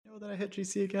that I hit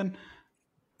GC again.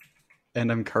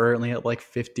 And I'm currently at like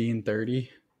 1530.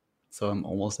 So I'm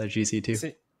almost at GC2.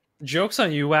 See, joke's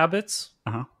on you, Wabbits.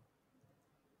 Uh-huh.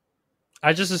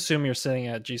 I just assume you're sitting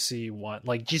at GC1.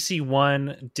 Like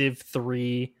GC1, Div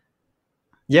 3.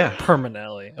 Yeah.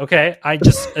 Permanently. Okay? I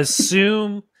just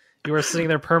assume you were sitting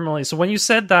there permanently. So when you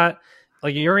said that,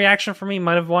 like your reaction for me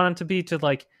might have wanted to be to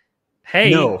like, hey,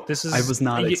 no, this is... I was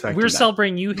not expecting we're that.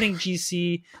 celebrating you hitting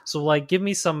GC, so like give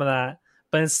me some of that.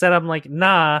 But instead I'm like,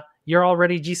 nah, you're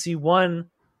already GC1.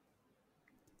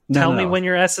 Tell me when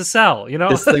you're SSL, you know?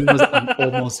 This thing was I'm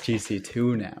almost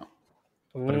GC2 now.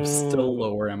 But I'm still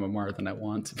lower MMR than I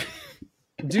want to be.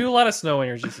 Do let us know when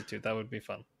you're GC2. That would be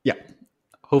fun. Yeah.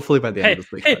 Hopefully by the end of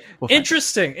this week. Hey, we'll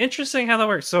interesting how that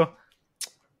works. So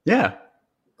yeah.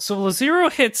 So Lazero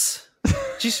hits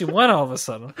GC1 all of a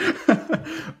sudden.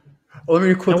 Let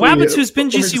me quickly. And Wabbits, who's been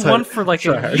GC1 for like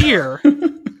a year.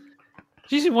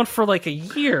 GC1 for like a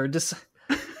year. Just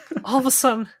all of a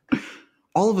sudden.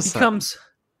 Becomes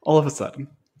all of a sudden.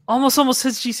 Almost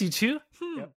hits GC2.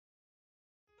 Yep.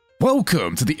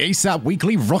 Welcome to the ASAP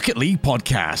Weekly Rocket League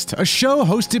podcast, a show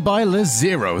hosted by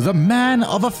Lazero, the man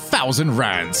of 1,000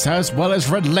 rants, as well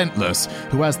as Relentless,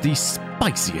 who has the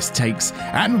spiciest takes,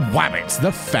 and Wabbit,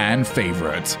 the fan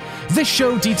favorite. This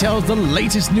show details the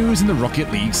latest news in the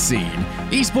Rocket League scene,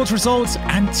 esports results,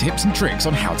 and tips and tricks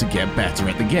on how to get better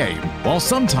at the game, while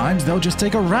sometimes they'll just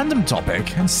take a random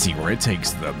topic and see where it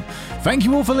takes them. Thank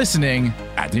you all for listening,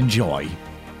 and enjoy.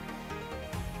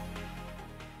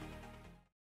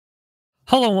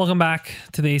 Hello and welcome back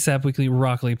to the ASAP Weekly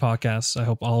Rocket League podcast. I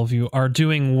hope all of you are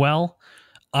doing well.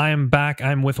 I'm back.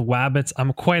 I'm with Wabbits.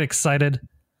 I'm quite excited.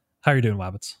 How are you doing,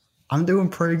 Wabbits? I'm doing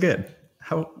pretty good.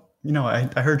 I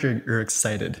heard you're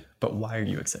excited, but why are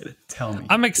you excited? Tell me.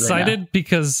 I'm excited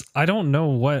because I don't know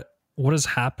what has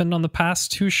happened on the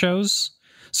past two shows.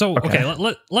 So okay,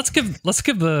 let's give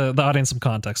the audience some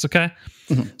context. Okay,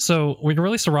 So we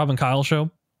released a Rob and Kyle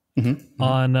show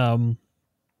on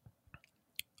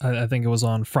I think it was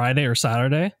on Friday or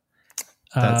Saturday.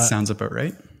 That sounds about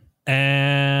right.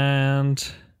 And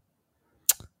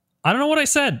I don't know what I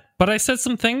said, but I said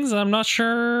some things. I'm not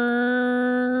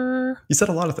sure. You said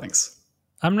a lot of things.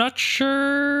 I'm not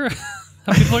sure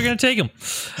how people are going to take them.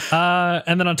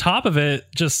 And then on top of it,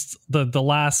 just the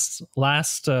last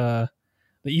the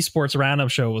esports roundup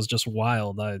show was just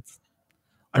wild. I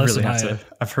really have to.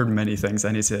 I've heard many things.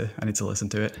 I need to listen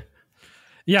to it.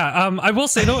 Yeah, I will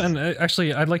say though, and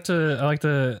actually, I'd like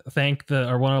to thank one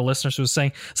of our listeners who was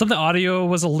saying some of the audio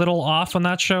was a little off on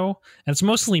that show, and it's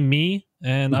mostly me.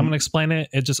 And I'm gonna explain it.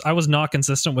 I was not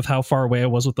consistent with how far away I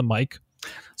was with the mic,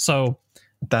 so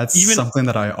that's something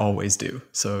that I always do.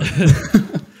 So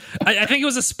I think it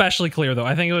was especially clear though.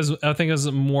 I think it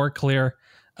was more clear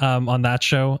on that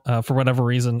show for whatever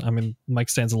reason. I mean, mic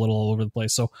stands a little all over the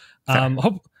place, so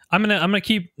hope. I'm gonna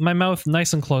keep my mouth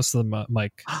nice and close to the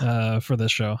mic for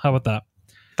this show. How about that?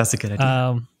 That's a good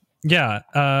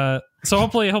idea. So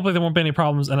hopefully there won't be any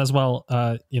problems. And as well,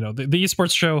 the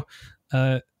esports show,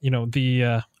 our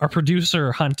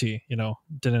producer Hunty,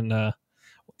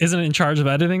 isn't in charge of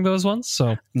editing those ones.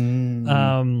 So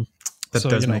that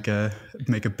does make a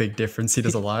big difference. He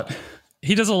does a lot.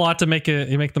 He does a lot to make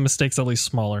the mistakes at least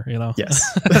smaller.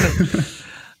 Yes.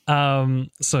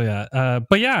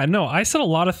 But yeah, no, I said a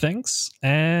lot of things,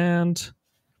 and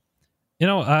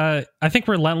I think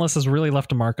Relentless has really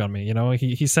left a mark on me.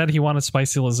 He said he wanted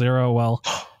Spicy Lazero. Well,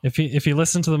 if he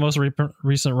listened to the most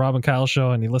recent Rob and Kyle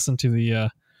show, and he listened to the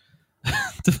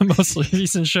to the most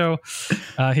recent show,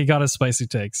 he got his spicy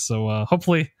takes. So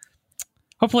hopefully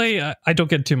I don't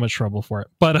get too much trouble for it.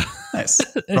 But nice.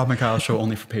 Rob and Kyle show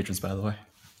only for patrons, by the way.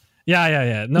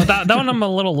 Yeah. No, that one I'm a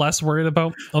little less worried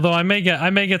about. Although I may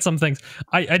get some things.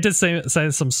 I did say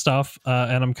some stuff,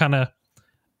 and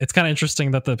it's kind of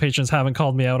interesting that the patrons haven't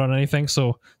called me out on anything.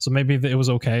 So maybe it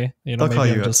was okay. They'll call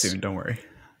you out soon. Don't worry.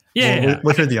 Yeah.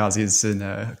 We'll hear the Aussies in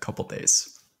a couple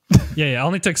days. Yeah.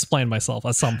 I'll need to explain myself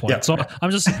at some point.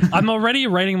 I'm already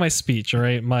writing my speech. All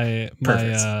right, my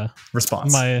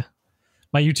response, my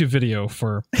YouTube video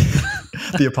for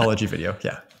the apology video.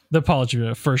 Yeah, the apology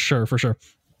video for sure.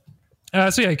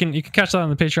 So yeah, you can catch that on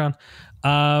the Patreon.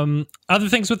 Other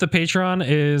things with the Patreon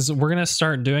is we're gonna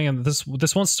start doing, and this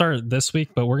won't start this week,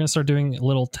 but we're gonna start doing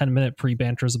little 10-minute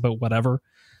pre-banters about whatever.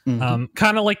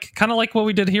 Kind of like what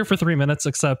we did here for 3 minutes,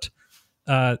 except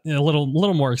a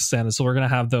little more extended. So we're gonna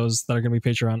have those that are gonna be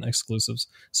Patreon exclusives.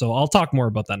 So I'll talk more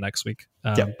about that next week.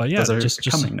 But yeah, just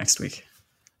coming next week.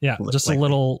 Yeah, just a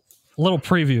little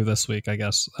preview this week, I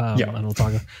guess. And we'll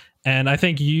talk. And I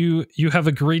think you have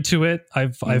agreed to it.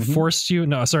 I've forced you.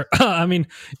 No, sorry. I mean,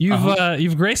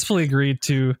 you've gracefully agreed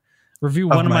to review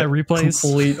one of my replays.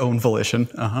 Complete own volition.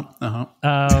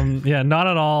 Yeah, not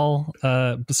at all.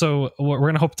 So we're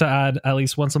gonna hope to add at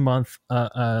least once a month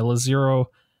a LeZero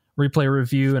replay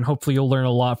review, and hopefully you'll learn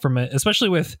a lot from it, especially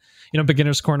with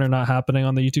Beginner's Corner not happening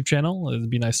on the YouTube channel. It'd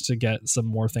be nice to get some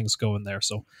more things going there.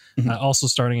 So also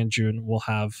starting in June, we'll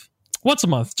have once a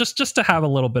month just to have a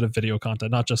little bit of video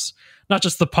content, not just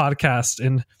the podcast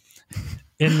in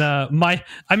my,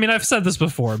 I mean, I've said this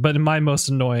before, but in my most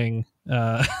annoying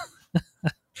version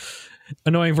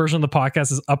of the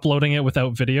podcast is uploading it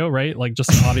without video, right? Like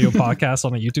just an audio podcast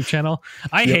on a YouTube channel.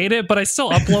 I hate it, but I still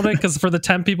upload it because for the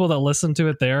 10 people that listen to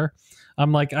it there,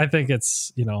 I'm like, I think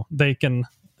it's, they can,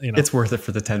 it's worth it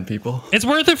for the 10 people. It's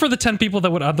worth it for the 10 people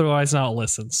that would otherwise not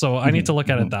listen. So I need to look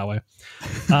at it that way.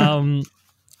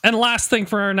 And last thing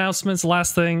for our announcements,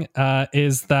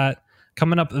 is that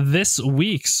coming up this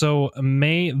week, so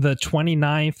May the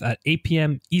 29th at 8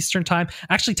 p.m. Eastern time.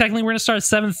 Actually, technically, we're going to start at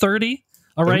 7:30.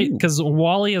 All right, because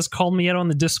Wally has called me out on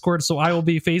the Discord, so I will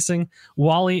be facing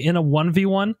Wally in a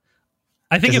 1v1.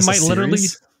 I think it might literally...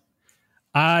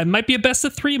 it might be a best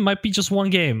of 3, might be just one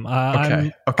game.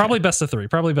 Okay. Probably best of 3.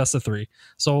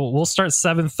 So we'll start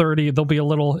 7:30. It'll be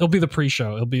the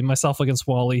pre-show. It'll be myself against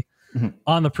Wally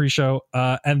on the pre-show.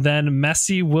 And then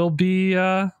Messi will be...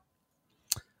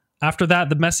 after that,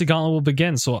 the Messi gauntlet will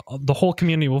begin. So the whole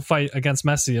community will fight against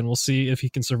Messi, and we'll see if he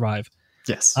can survive.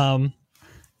 Yes.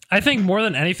 I think more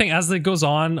than anything, as it goes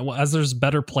on, as there's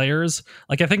better players,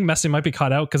 like I think Messi might be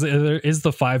caught out because there is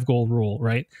the 5-goal rule,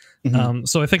 right?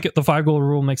 So I think the 5-goal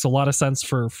rule makes a lot of sense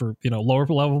for lower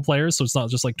level players. So it's not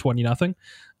just like 20-0.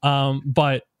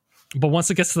 But once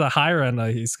it gets to the higher end,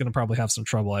 he's going to probably have some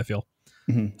trouble, I feel.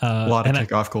 A lot of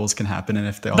kickoff goals can happen, and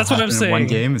if they all happen in one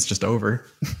game, it's just over.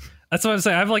 That's what I'm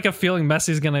saying. I have like a feeling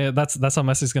Messi's gonna. That's how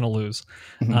Messi's gonna lose.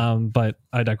 But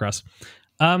I digress.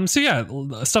 So yeah,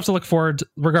 stuff to look forward to,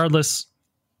 regardless.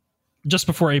 Just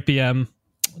before 8 p.m.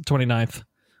 29th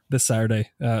this Saturday.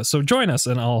 So join us,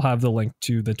 and I'll have the link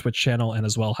to the Twitch channel and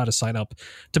as well how to sign up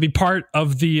to be part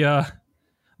of the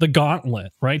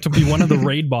gauntlet, right? To be one of the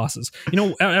raid bosses.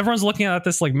 Everyone's looking at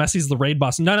this like Messi's the raid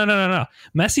boss. No.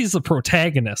 Messi's the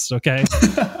protagonist, okay?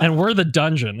 And we're the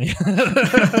dungeon.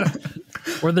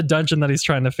 We're the dungeon that he's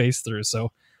trying to face through.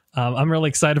 So I'm really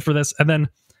excited for this. And then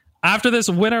after this,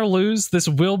 win or lose, this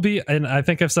will be, and I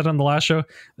think I've said on the last show,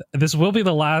 this will be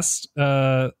the last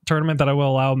tournament that I will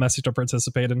allow Messi to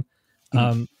participate in.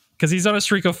 Because he's on a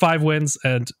streak of 5 wins.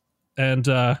 And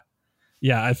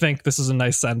yeah, I think this is a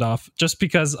nice send-off. Just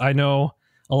because I know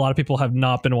a lot of people have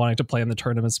not been wanting to play in the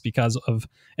tournaments because of...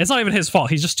 It's not even his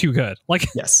fault. He's just too good. Like,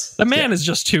 yes, the man is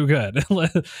just too good.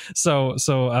 So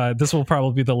this will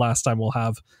probably be the last time we'll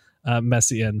have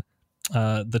Messi in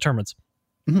the tournaments.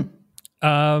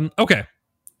 Okay.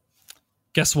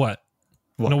 Guess what?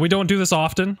 No, we don't do this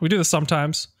often. We do this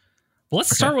sometimes. But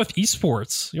let's start with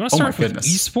esports. You want to start with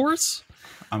esports?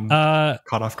 I'm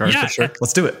caught off guard for sure.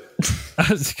 Let's do it.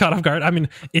 Caught off guard. I mean,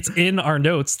 it's in our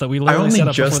notes that we literally set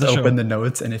up before the show. I only just opened the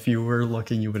notes, and if you were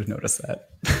looking, you would have noticed that.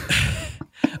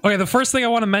 Okay, the first thing I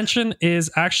want to mention is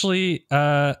actually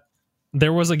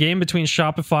there was a game between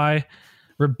Shopify,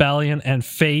 Rebellion, and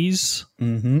FaZe.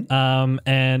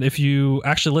 And if you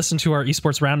actually listen to our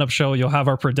esports roundup show, you'll have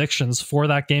our predictions for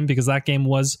that game, because that game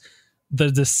was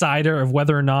the decider of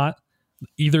whether or not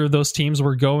either of those teams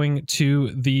were going to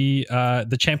the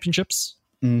championships.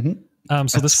 So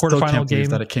this quarterfinal game,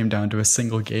 that it came down to a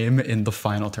single game in the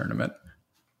final tournament,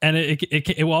 and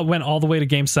it went all the way to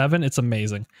game 7. It's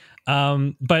amazing.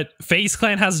 But FaZe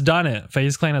Clan has done it.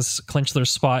 FaZe Clan has clinched their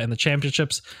spot in the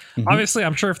championships. Obviously,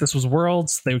 I'm sure if this was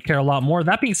Worlds, they would care a lot more.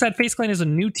 That being said, FaZe Clan is a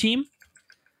new team.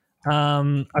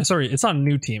 I'm sorry, it's not a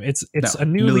new team. It's a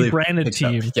newly branded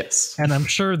team. Yes. And I'm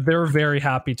sure they're very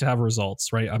happy to have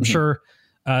results, right? I'm sure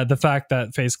the fact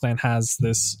that FaZe Clan has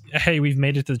this, hey, we've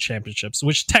made it to the championships,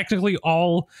 which technically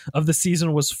all of the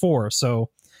season was for. So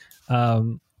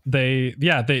they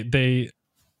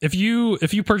if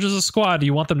you purchase a squad,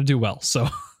 you want them to do well. So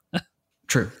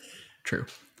True.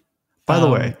 By the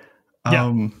way, I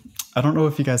don't know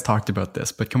if you guys talked about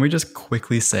this, but can we just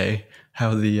quickly say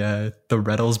how the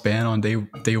Retals ban on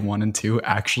day 1 and 2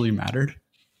 actually mattered?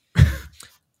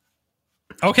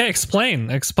 Okay, explain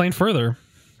further.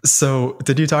 So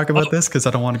did you talk about this? Because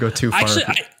I don't want to go too far. Actually,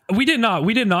 we did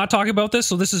not talk about this.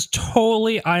 So this is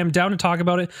totally, I am down to talk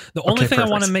about it. The only thing I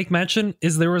want to make mention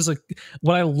is there was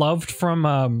what I loved from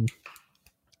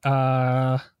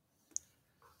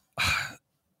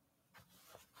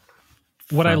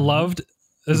what I loved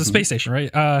There's a space station, right?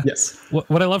 Yes.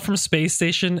 What I love from Space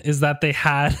Station is that they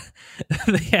had,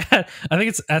 I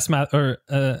think it's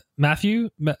Matthew.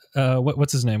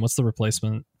 What's his name? What's the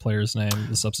replacement player's name?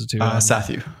 The substitute.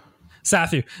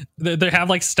 Sathu. They have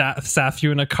like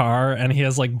Sathu in a car, and he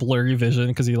has like blurry vision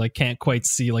because he like can't quite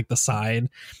see like the side,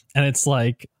 and it's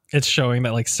like it's showing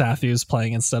that like Sathu is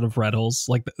playing instead of Reddles.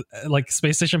 Like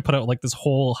Space Station put out like this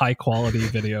whole high quality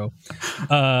video.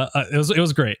 It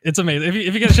was great. It's amazing.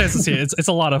 If you get a chance to see it, it's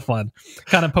a lot of fun.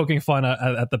 Kind of poking fun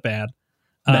at the ban.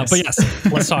 Nice. But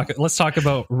yes, let's talk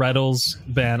about Reddles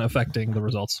ban affecting the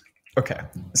results. Okay,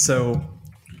 so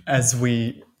as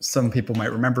some people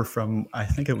might remember from, I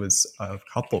think it was a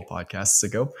couple podcasts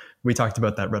ago, we talked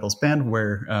about that Reddles ban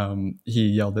where he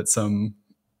yelled at some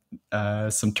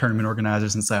tournament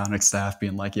organizers and Psyonix staff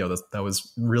being like, yo, that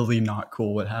was really not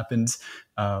cool what happened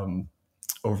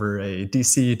over a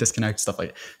DC disconnect, stuff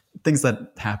like things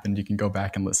that happened. You can go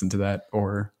back and listen to that,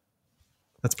 or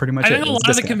that's pretty much it. I think a lot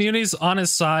of the community's on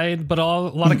his side, but a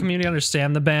lot of community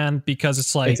understand the ban because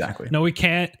it's like, no, we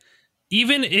can't.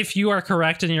 Even if you are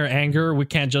correct in your anger, we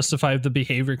can't justify the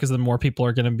behavior because then more people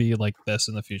are going to be like this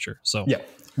in the future. So yeah,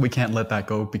 we can't let that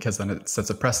go because then it sets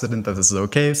a precedent that this is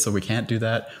okay. So we can't do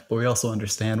that. But we also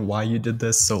understand why you did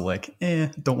this. So like,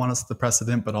 don't want to set the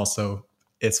precedent, but also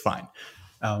it's fine.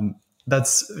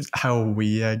 That's how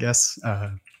we, I guess,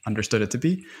 understood it to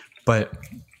be. But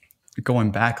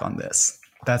going back on this,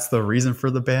 that's the reason for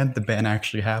the ban. The ban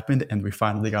actually happened and we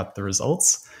finally got the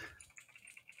results.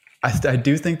 I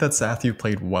do think that Sathu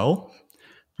played well,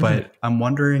 but I'm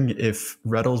wondering if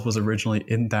Reddles was originally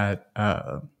in that,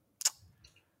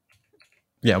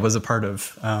 was a part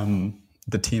of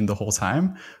the team the whole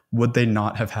time. Would they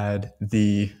not have had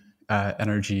the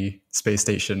Energy Space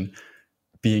Station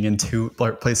being in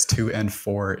place 2 and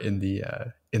 4 in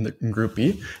Group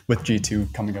B, with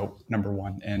G2 coming out number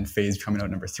 1 and FaZe coming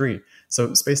out number 3?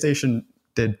 So Space Station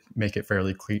did make it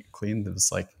fairly clean. It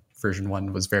was like version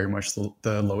 1 was very much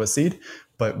the lowest seed.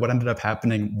 But what ended up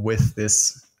happening with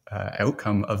this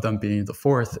outcome of them being the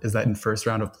 4th is that in first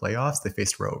round of playoffs, they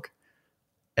faced Rogue.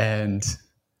 And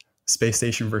Space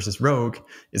Station versus Rogue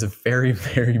is a very,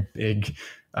 very big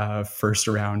first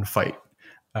round fight.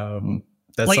 That's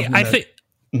like, something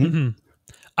that,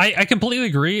 I completely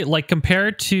agree. Like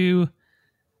compared to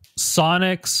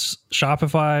Sonic's,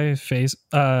 Shopify, FaZe,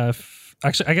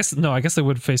 actually, I guess they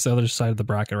would face the other side of the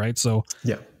bracket, right? So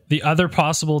yeah. The other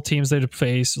possible teams they'd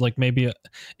face, like maybe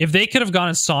if they could have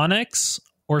gone Sonics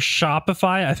or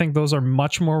Shopify, I think those are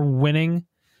much more winning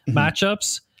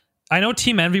matchups. I know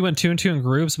Team Envy went 2-2 in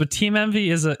groups, but Team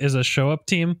Envy is a show up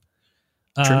team.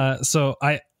 So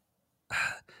that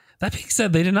being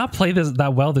said, they did not play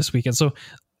that well this weekend. So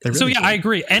I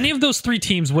agree. Any of those 3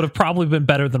 teams would have probably been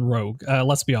better than Rogue.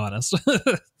 Let's be honest.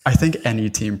 I think any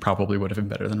team probably would have been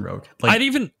better than Rogue. Like,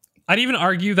 I'd even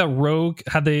argue that Rogue,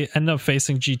 had they ended up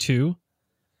facing G2,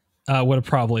 would have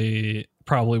probably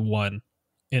won,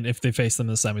 and if they faced them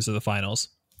in the semis or the finals.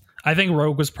 I think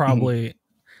Rogue was probably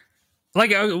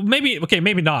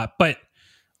maybe not, but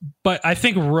I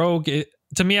think Rogue,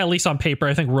 to me at least on paper,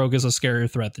 I think Rogue is a scarier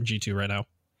threat than G2 right now.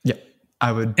 Yeah,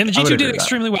 I would. And the G2 did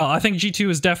extremely well. I think G2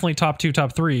 is definitely top 2,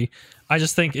 top 3. I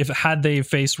just think had they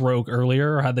faced Rogue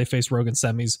earlier, or had they faced Rogue in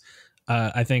semis,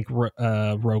 I think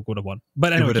Rogue would have won.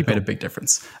 But anyway, it would have made a big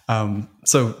difference.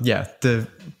 So yeah,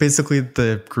 basically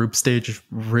the group stage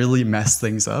really messed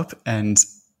things up, and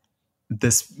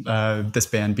this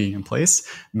ban being in place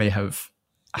may have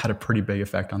had a pretty big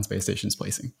effect on Space Station's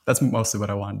placing. That's mostly what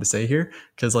I wanted to say here,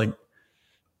 because like,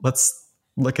 let's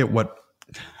look at what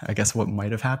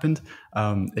might have happened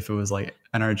if it was like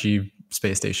NRG,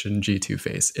 Space Station, G2,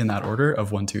 FaZe in that order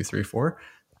of 1, 2, 3, 4.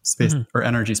 Space or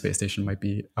Energy Space Station might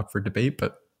be up for debate,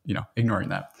 but ignoring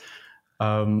that,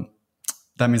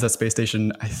 that means that Space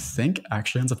Station, I think,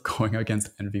 actually ends up going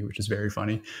against Envy, which is very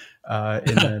funny.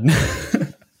 And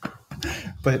then,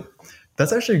 but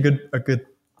that's actually a good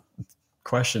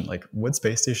question. Like, would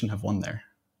Space Station have won there?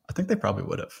 I think they probably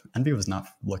would have. Envy was not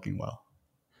looking well.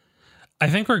 I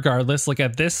think regardless, like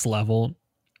at this level,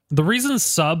 the reason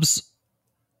subs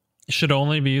should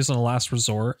only be used in a last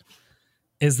resort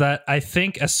is that I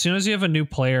think as soon as you have a new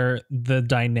player, the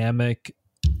dynamic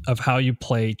of how you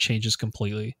play changes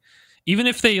completely. Even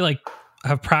if they like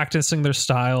have practicing their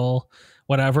style,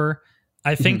 whatever,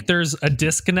 I think there's a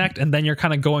disconnect, and then you're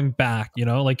kind of going back,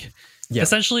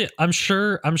 essentially I'm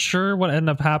sure what ended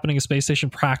up happening is Space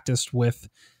Station practiced with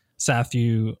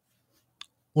Sathu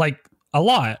like a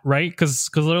lot, right? Because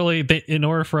literally in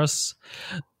order for us,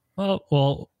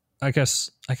 well, I guess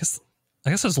I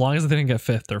guess as long as they didn't get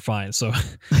fifth, they're fine. So,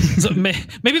 maybe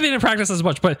they didn't practice as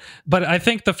much, but I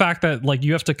think the fact that like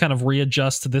you have to kind of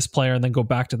readjust to this player and then go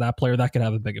back to that player, that could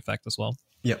have a big effect as well.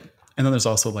 Yep. And then there's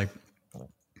also like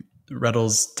Red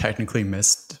Bulls technically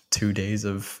missed 2 days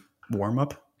of warm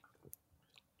up,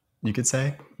 you could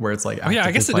say, where it's like, oh yeah,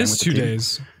 I guess it is 2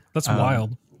 days. That's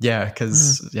wild. Yeah,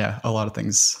 because a lot of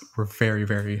things were very,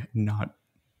 very not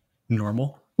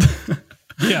normal.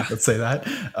 Yeah, let's say that.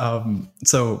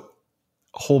 So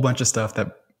a whole bunch of stuff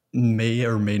that may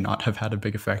or may not have had a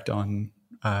big effect on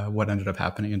what ended up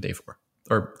happening in day 4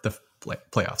 or the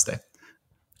playoffs day.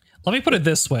 Let me put it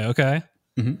this way, okay?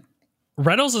 Mm-hmm.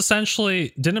 Red Bulls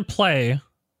essentially didn't play,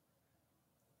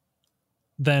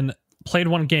 then played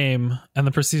 1 game, and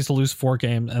then proceeds to lose 4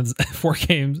 games.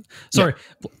 Sorry,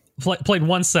 played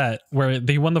 1 set where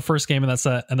they won the first game in that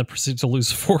set, and then proceeded to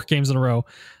lose 4 games in a row.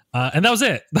 And that was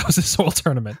it. That was this whole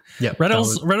tournament. Yeah, Red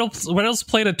Bulls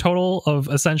played a total of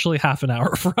essentially half an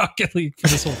hour for Rocket League for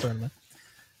this whole tournament.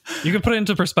 You can put it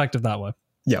into perspective that way.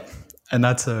 Yeah, and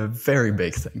that's a very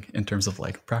big thing in terms of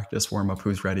like practice, warm up,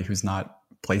 who's ready, who's not,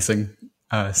 placing,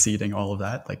 seeding, all of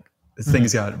that. Like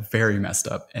things got very messed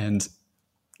up, and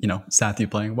you know, Sathy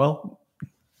playing well,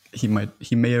 he may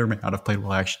or may not have played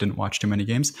well. I actually didn't watch too many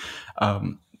games,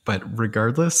 but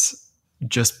regardless,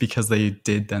 just because they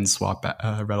did then swap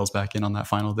Red Bulls back in on that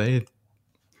final day,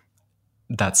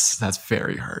 that's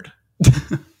very hard.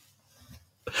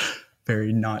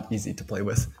 Very not easy to play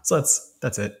with. So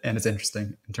that's it. And it's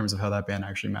interesting in terms of how that ban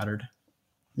actually mattered.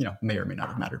 You know, may or may not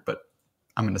have mattered, but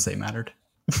I'm going to say mattered.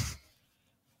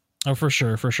 Oh, for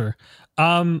sure.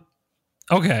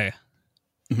 Okay.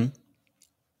 Mm-hmm.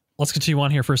 Let's continue on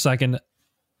here for a second.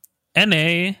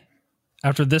 NA,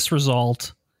 after this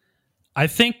result, I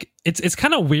think it's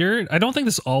kind of weird. I don't think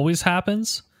this always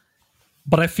happens,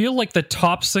 but I feel like the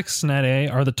top 6 in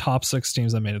NA are the top 6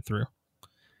 teams that made it through.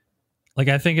 Like,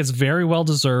 I think it's very well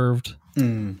deserved.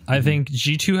 Mm-hmm. I think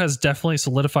G2 has definitely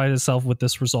solidified itself with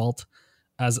this result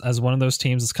as one of those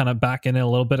teams that's kind of back in it a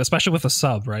little bit, especially with a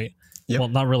sub, right? Yep. Well,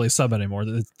 not really a sub anymore.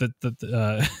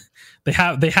 They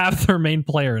have their main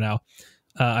player now.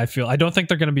 I feel. I don't think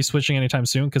they're going to be switching anytime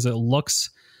soon because it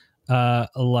looks like what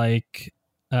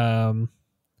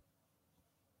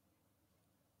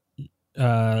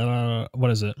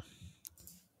is it?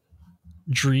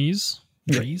 Drees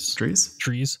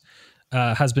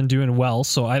has been doing well,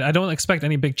 so I don't expect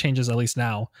any big changes, at least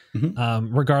now.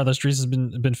 Mm-hmm. Regardless, Drees has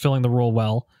been filling the role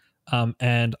well,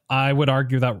 and I would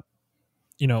argue that,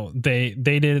 you know, they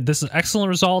did this is an excellent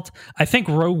result. I think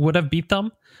Rogue would have beat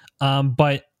them,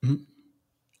 but mm-hmm.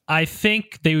 I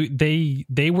think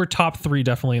they were top 3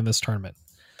 definitely in this tournament.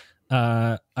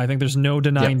 I think there's no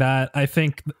denying that. I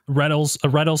think Red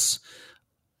Bulls,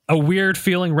 a weird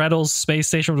feeling, Red Bulls Space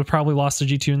Station would have probably lost to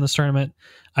G2 in this tournament.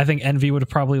 I think Envy would have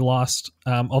probably lost.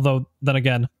 Although then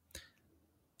again,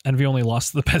 Envy only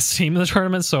lost to the best team in the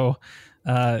tournament, so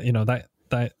you know that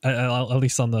at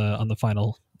least on the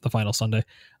final Sunday.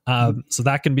 So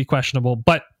that can be questionable,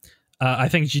 but I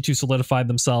think G2 solidified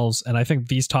themselves, and I think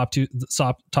these top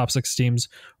 6 teams: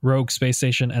 Rogue, Space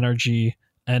Station, NRG,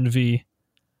 Envy,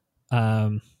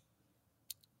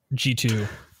 G2,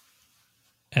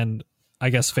 and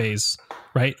I guess FaZe,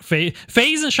 right?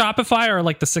 FaZe and Shopify are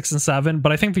like the 6 and 7,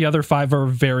 but I think the other 5 are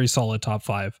very solid top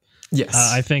 5. Yes,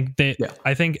 I think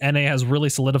NA has really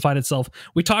solidified itself.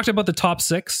 We talked about the top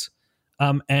 6.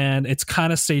 And it's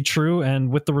kind of stayed true. And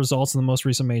with the results in the most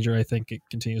recent major, I think it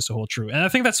continues to hold true. And I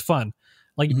think that's fun.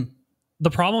 Like, mm-hmm.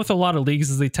 The problem with a lot of leagues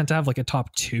is they tend to have like a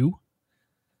top 2.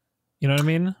 You know what I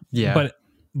mean? Yeah.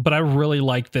 But I really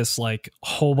like this, like,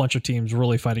 whole bunch of teams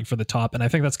really fighting for the top. And I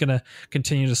think that's going to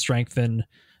continue to strengthen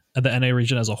the NA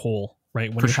region as a whole,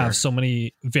 right? When you have so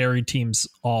many varied teams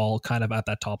all kind of at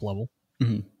that top level.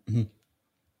 Mm-hmm. Mm-hmm.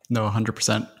 No,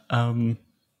 100%.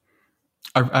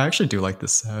 I actually do like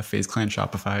this FaZe Clan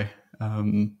Shopify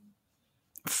 5th,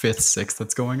 6th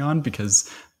that's going on,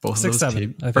 because both of those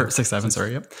teams, or 6, 7,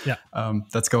 sorry, yep. Yeah.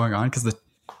 That's going on because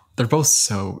they're both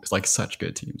such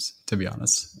good teams, to be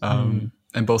honest.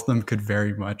 And both of them could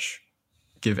very much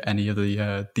give any of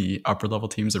the upper level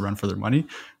teams a run for their money.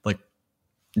 Like,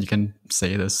 you can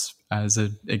say this as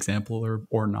an example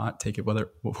or not, take it either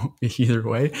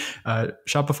way.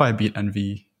 Shopify beat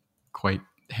Envy quite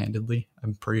handedly,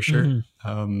 I'm pretty sure.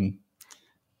 Mm-hmm.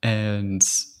 And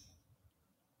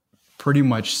pretty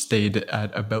much stayed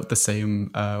at about the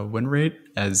same win rate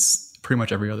as pretty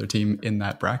much every other team in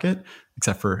that bracket,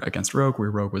 except for against Rogue,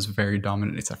 where Rogue was very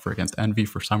dominant, except for against Envy.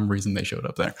 For some reason, they showed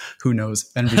up there. Who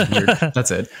knows? Envy's weird.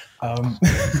 That's it.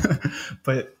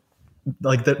 But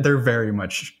like, they're very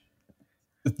much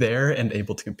there and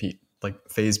able to compete like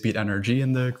FaZe beat NRG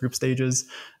in the group stages,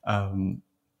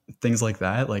 things like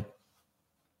that. Like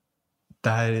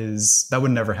that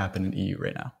would never happen in EU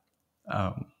right now,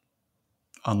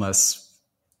 unless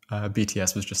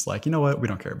BTS was just like, you know what, we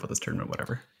don't care about this tournament,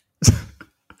 whatever.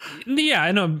 Yeah,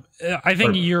 I know. I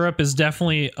think Europe is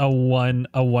definitely a one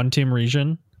team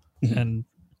region, and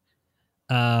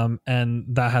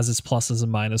that has its pluses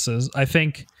and minuses. I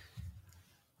think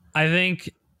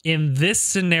in this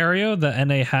scenario that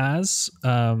NA has,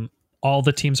 all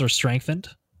the teams are strengthened.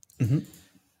 In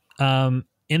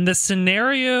the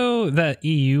scenario that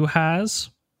EU has,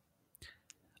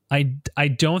 I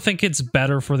don't think it's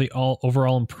better for the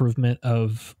overall improvement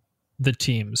of the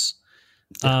teams.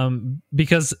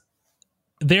 Because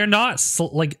they're not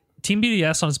like Team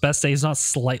BDS on its best day is not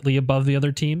slightly above the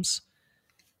other teams.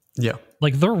 Yeah.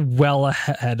 Like they're well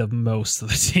ahead of most of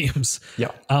the teams.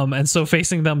 Yeah. And so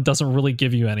facing them doesn't really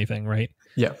give you anything, right?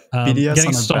 Yeah. BDS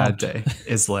on a bad day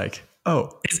is like,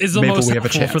 is the most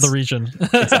helpful for the region.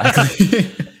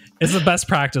 Exactly. It's the best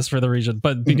practice for the region,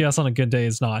 but BDS on a good day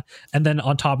is not. And then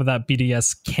on top of that,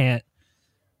 BDS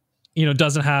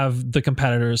doesn't have the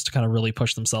competitors to kind of really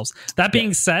push themselves. That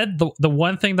being said, the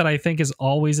one thing that I think is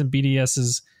always in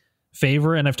BDS's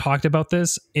favor, and I've talked about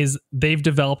this, is they've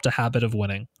developed a habit of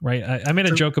winning, right? I made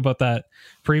a joke about that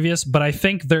previous, but I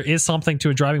think there is something to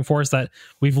a driving force that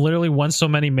we've literally won so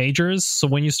many majors. So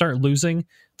when you start losing,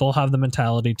 they'll have the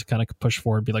mentality to kind of push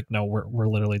forward, be like, no, we're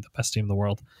literally the best team in the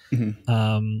world.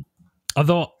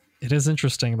 Although it is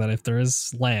interesting that if there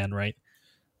is LAN, right,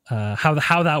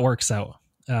 how that works out.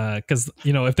 Because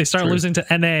if they start losing to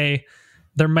NA,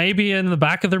 there may be in the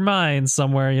back of their minds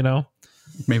somewhere,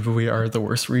 maybe we are the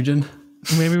worst region.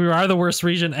 Maybe we are the worst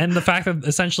region, and the fact that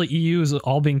essentially EU is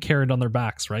all being carried on their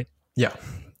backs, right? Yeah.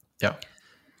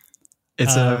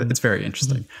 It's very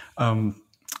interesting.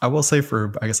 I will say,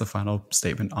 for I guess a final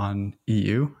statement on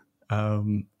EU,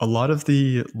 a lot of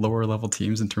the lower level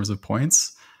teams in terms of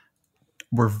points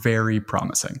were very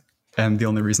promising, and the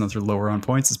only reason that they're lower on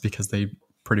points is because they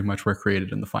pretty much were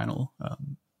created in the final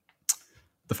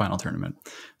tournament.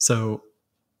 So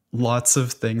lots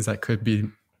of things that could be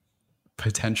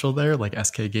potential there, like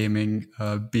SK Gaming,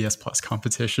 BS Plus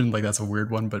competition, like that's a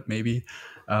weird one, but maybe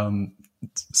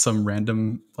some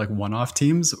random like one-off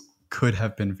teams could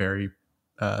have been very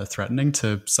threatening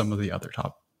to some of the other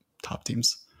top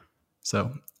teams.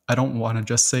 So I don't want to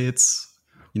just say it's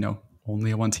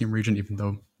only a one-team region, even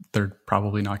though they're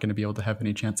probably not going to be able to have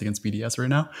any chance against BDS right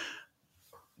now.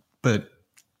 But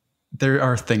there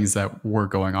are things that were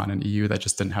going on in EU that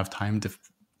just didn't have time to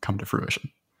come to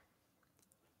fruition.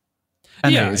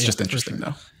 NA is just interesting,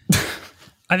 though.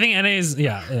 I think NA is,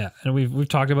 and we've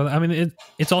talked about that. I mean,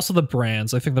 it's also the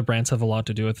brands. I think the brands have a lot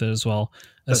to do with it as well.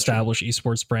 Established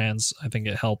esports brands, I think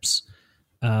it helps.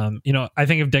 I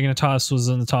think if Dignitas was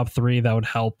in the top 3, that would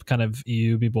help kind of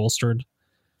EU be bolstered.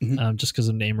 Just because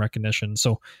of name recognition.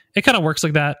 So it kind of works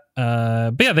like that.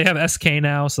 But yeah, they have SK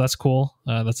now, so that's cool.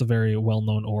 That's a very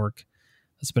well-known org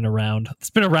that's been around.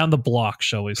 It's been around the block,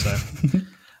 shall we say.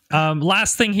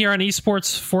 Last thing here on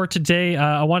esports for today,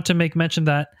 I want to make mention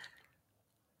that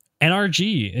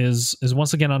NRG is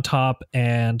once again on top,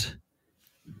 and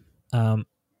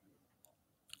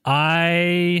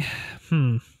I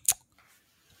don't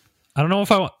know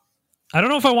if I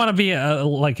want to be a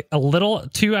little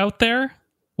too out there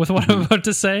with what I'm about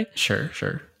to say.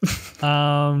 Sure.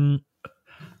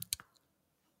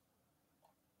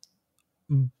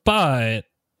 But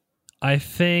I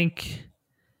think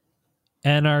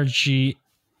NRG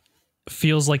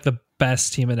feels like the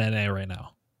best team in NA right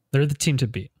now. They're the team to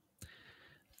beat.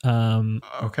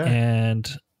 Okay. And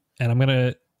I don't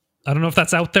know if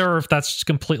that's out there or if that's just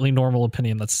completely normal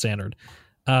opinion that's standard.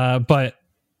 But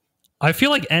I feel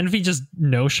like Envy just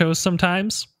no-shows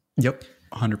sometimes. Yep.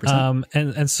 100%.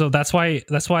 And so that's why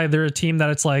they're a team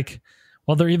that it's like,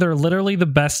 well, they're either literally the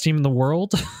best team in the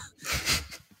world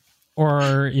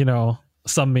or,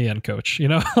 some me and coach,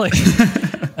 like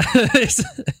it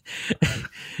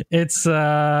is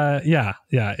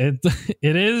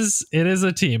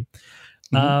a team.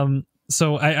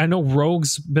 So I know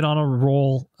Rogue's been on a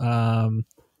roll.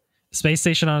 Space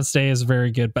Station on its day is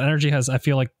very good, but NRG has, I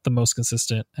feel like, the most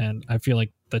consistent, and I feel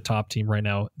like the top team right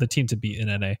now, the team to beat in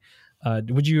NA.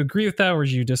 Would you agree with that, or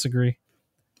would you disagree?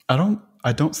 I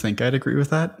don't think I'd agree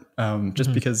with that.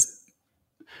 Just because,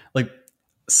 like,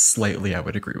 slightly I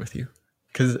would agree with you.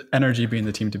 Because NRG being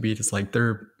the team to beat is like,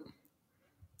 they're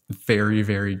very,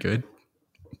 very good.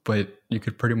 But you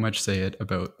could pretty much say it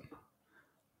about,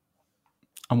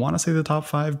 I want to say the top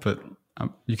 5, but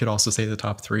you could also say the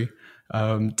top 3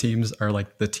 teams are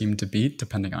like the team to beat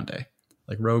depending on day.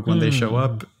 Like Rogue when they show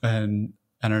up, and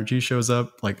energy shows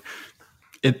up, like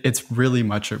it's really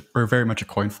very much a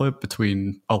coin flip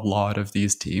between a lot of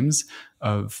these teams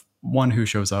of one who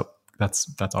shows up.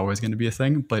 That's always going to be a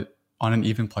thing, but on an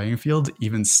even playing field,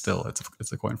 even still,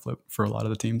 it's a coin flip for a lot of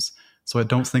the teams. So I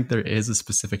don't think there is a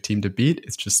specific team to beat.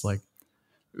 It's just like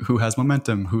who has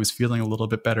momentum, who's feeling a little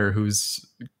bit better, who's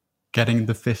getting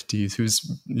the 50s,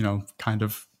 who's, kind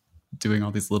of doing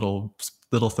all these little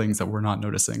things that we're not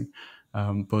noticing,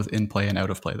 both in play and out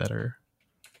of play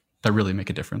that really make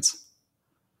a difference.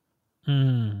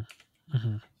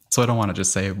 Mm-hmm. So I don't want to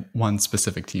just say one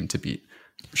specific team to beat.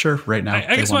 Sure, right now.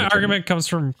 I guess my argument comes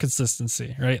from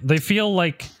consistency, right? They feel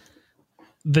like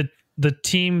the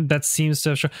team that seems to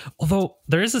have shown, although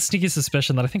there is a sneaky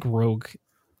suspicion that I think Rogue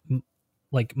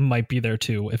might be there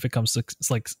too if it comes to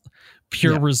like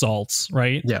pure results,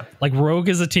 right? Yeah. Like Rogue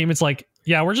is a team, it's like,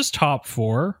 yeah, we're just top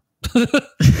 4.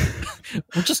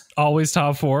 We're just always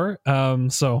top 4.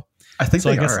 So I think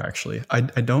they are actually. I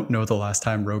don't know the last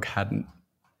time Rogue hadn't.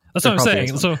 That's what I'm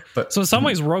saying. So in some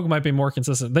ways, Rogue might be more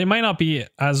consistent. They might not be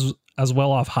as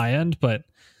well off high end, but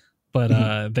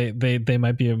they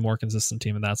might be a more consistent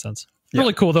team in that sense. Yeah.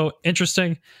 Really cool though.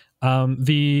 Interesting.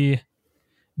 The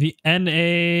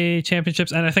NA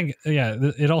championships, and I think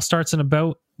it all starts in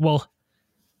about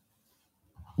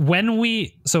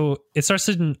it starts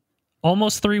in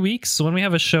almost 3 weeks. So when we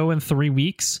have a show in 3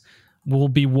 weeks, we'll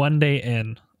be 1 day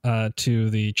in to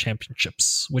the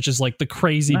championships, which is like the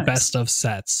crazy best of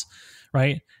sets,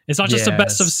 right? It's not just a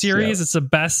best of series, it's a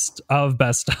best of.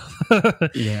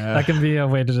 Yeah, that can be a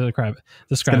way to describe it.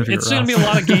 It's going to be a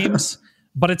lot of games,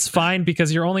 but it's fine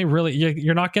because you're only really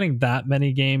you're not getting that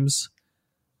many games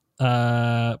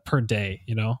per day,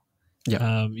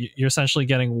 Yeah. You're essentially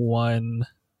getting one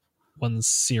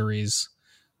series,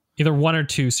 either 1 or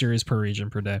 2 series per region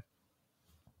per day.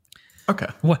 Okay.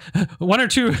 1 or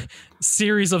 2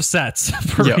 series of sets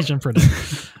per region per day.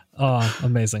 Oh,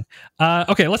 amazing.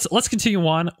 Okay, let's continue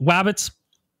on. Wabbits.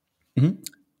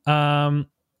 Mm-hmm.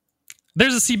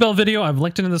 There's a CBEL video. I've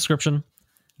linked it in the description.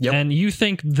 Yep. And you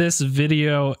think this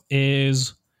video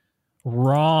is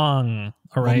wrong.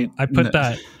 All right. I put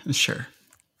that. Sure.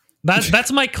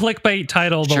 That's my clickbait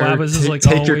title. The Wabbits is like,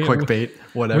 take your clickbait,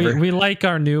 whatever. We like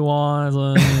our nuance.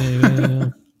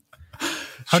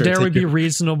 How dare we be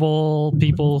reasonable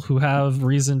people who have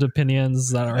reasoned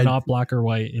opinions that are not black or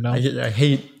white, I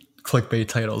hate clickbait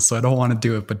titles, so I don't want to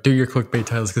do it, but do your clickbait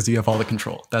titles because you have all the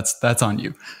control. That's on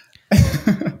you.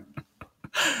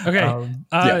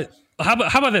 Okay. How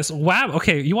about this? Wow.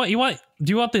 Okay. Do you want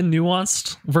the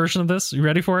nuanced version of this? You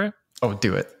ready for it? Oh,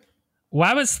 do it.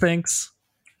 Wabbits thinks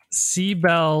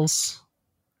CBEL's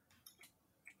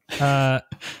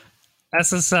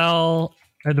SSL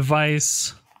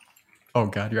advice. Oh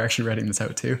God, you're actually writing this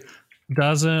out too.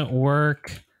 Doesn't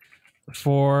work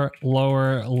for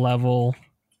lower level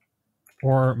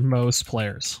or most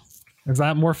players. Is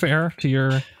that more fair to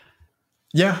your?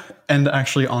 Yeah, and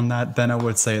actually on that, then I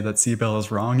would say that CBEL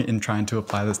is wrong in trying to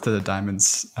apply this to the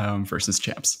Diamonds versus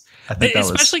Champs. I think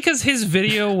especially because his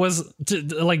video was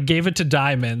gave it to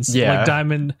Diamonds, mid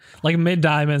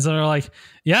Diamonds, and they're like,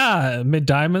 yeah, mid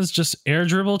Diamonds just air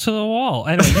dribble to the wall.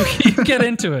 Anyway, you get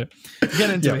into it. Get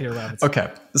into it here, Rabbits. Okay,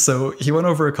 so he went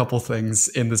over a couple things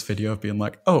in this video of being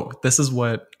like, oh, this is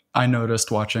what I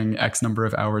noticed watching X number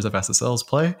of hours of SSLs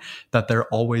play that they're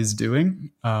always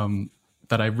doing.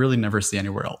 That I really never see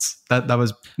anywhere else. That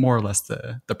was more or less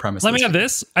the premise. Let me have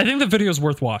this. I think the video is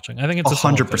worth watching. I think it's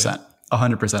 100%.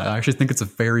 100%. I actually think it's a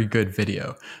very good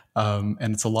video.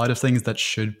 And it's a lot of things that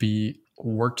should be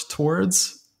worked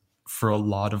towards for a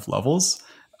lot of levels.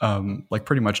 Like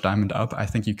pretty much diamond up. I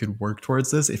think you could work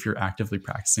towards this if you're actively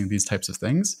practicing these types of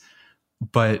things.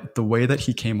 But the way that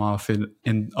he came off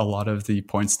in a lot of the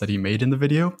points that he made in the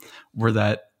video were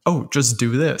that, oh, just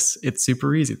do this. It's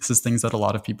super easy. This is things that a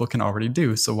lot of people can already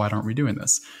do. So why aren't we doing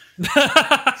this?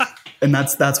 And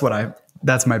that's my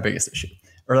biggest issue,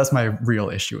 or that's my real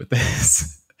issue with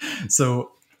this.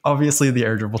 So obviously the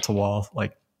air dribble to wall,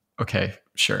 like, okay,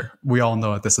 sure. We all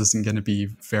know that this isn't going to be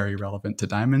very relevant to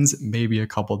Diamonds. Maybe a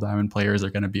couple Diamond players are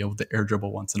going to be able to air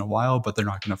dribble once in a while, but they're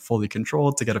not going to fully control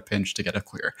it to get a pinch, to get a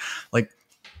clear. Like,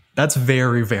 that's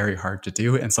very, very hard to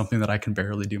do, and something that I can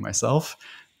barely do myself.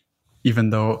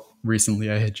 Even though recently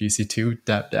I hit GC2,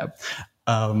 dab.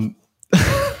 I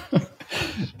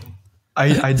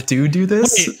do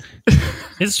this. Wait,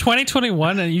 it's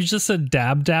 2021 and you just said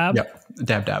dab? Yep,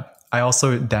 dab. I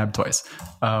also dab twice.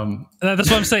 That's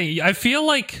what I'm saying. I feel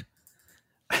like,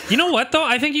 you know what though?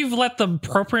 I think you've let the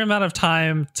appropriate amount of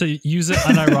time to use it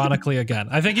unironically again.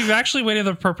 I think you've actually waited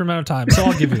the appropriate amount of time, so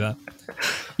I'll give you that.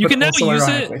 You can now also use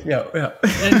ironically. it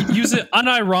and use it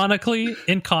unironically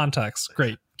in context.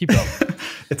 Great. Keep going.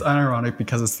 It's unironic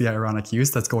because it's the ironic use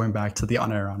that's going back to the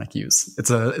unironic use. It's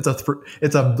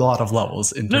a lot of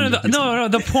levels in terms of no.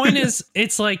 The point is,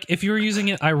 it's like if you were using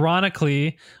it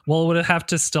ironically, well, it would have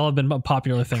to still have been a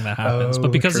popular thing that happens.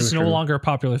 But because it's no longer a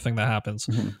popular thing that happens,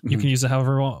 you can use it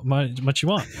however much you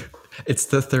want. It's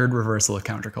the third reversal of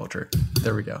counterculture.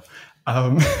 There we go.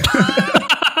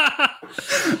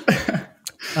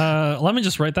 Let me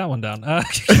just write that one down.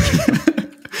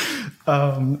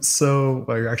 So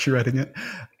while you're actually writing it,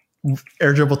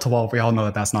 air dribble to wall, we all know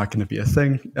that that's not going to be a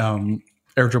thing.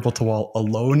 Air dribble to wall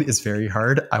alone is very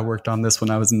hard. I worked on this when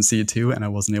I was in C2 and I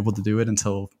wasn't able to do it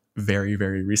until very,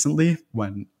 very recently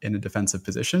when in a defensive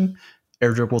position.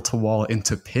 Air dribble to wall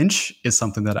into pinch is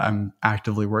something that I'm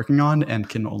actively working on and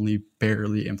can only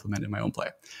barely implement in my own play.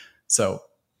 So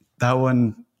that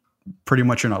one, pretty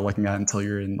much you're not looking at until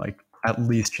you're in like at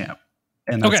least champ.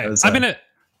 And okay,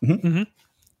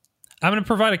 I'm gonna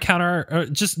provide a counter, or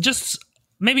just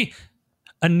maybe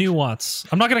a nuance.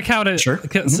 I'm not gonna count it. Sure.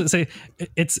 Say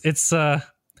it's a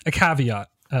caveat.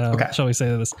 Shall we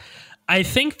say this? I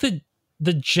think the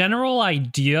general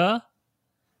idea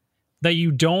that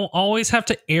you don't always have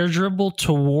to air dribble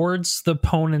towards the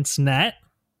opponent's net.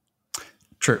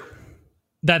 True.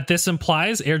 That this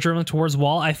implies air dribbling towards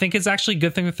wall. I think it's actually a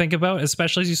good thing to think about,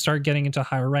 especially as you start getting into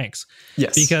higher ranks.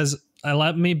 Yes. Because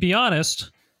let me be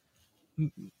honest.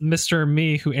 Mr.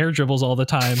 Me who air dribbles all the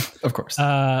time. Of course.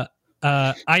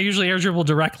 I usually air dribble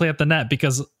directly at the net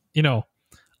because,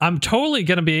 I'm totally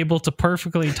going to be able to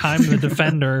perfectly time the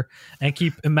defender and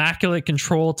keep immaculate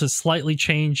control to slightly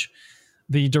change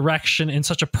the direction in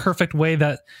such a perfect way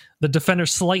that the defender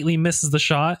slightly misses the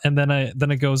shot and then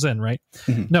it goes in, right?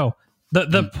 Mm-hmm. No,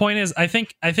 the point is, I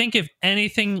think if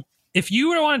anything, if you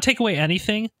want to take away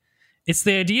anything, it's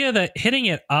the idea that hitting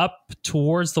it up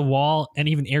towards the wall and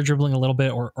even air dribbling a little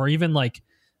bit, or even like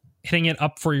hitting it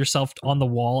up for yourself on the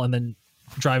wall and then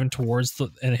driving towards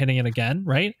and hitting it again,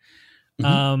 right?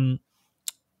 Mm-hmm.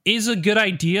 Is a good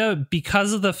idea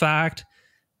because of the fact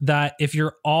that if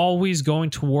you're always going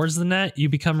towards the net, you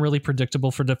become really predictable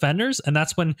for defenders. And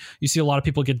that's when you see a lot of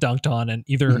people get dunked on and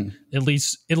either at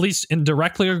least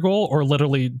indirectly a goal or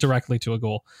literally directly to a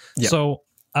goal. Yep. So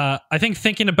I think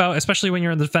thinking about, especially when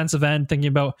you're in the defensive end, thinking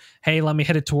about, hey, let me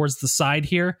hit it towards the side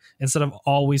here instead of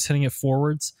always hitting it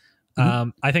forwards.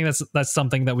 I think that's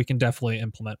something that we can definitely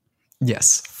implement.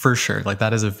 Yes, for sure. Like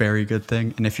that is a very good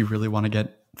thing. And if you really want to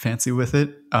get fancy with it,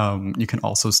 you can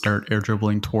also start air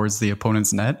dribbling towards the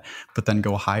opponent's net, but then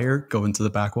go higher, go into the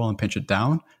back wall and pinch it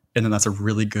down. And then that's a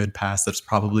really good pass that's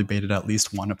probably baited at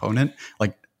least one opponent.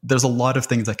 Like there's a lot of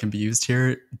things that can be used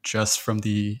here just from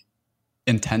the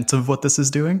intent of what this is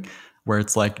doing, where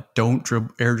it's like, don't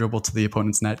air dribble to the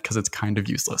opponent's net because it's kind of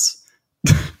useless.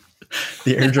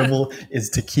 The air dribble is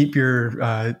to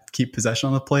keep possession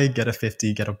on the play, get a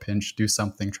 50, get a pinch, do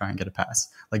something, try and get a pass.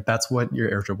 Like that's what your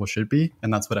air dribble should be,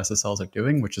 and that's what SSLs are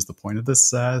doing, which is the point of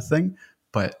this thing.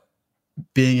 But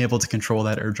being able to control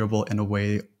that air dribble in a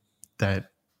way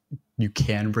that you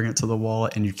can bring it to the wall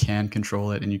and you can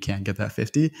control it and you can get that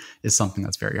 50 is something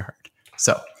that's very hard.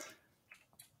 So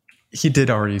he did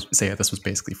already say that this was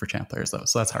basically for champ players though,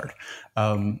 so that's hard.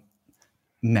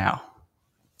 Now,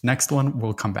 next one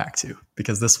we'll come back to,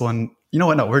 because this one, you know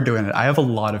what? No, we're doing it. I have a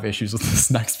lot of issues with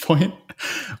this next point,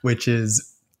 which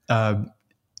is, I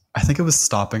think it was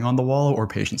stopping on the wall or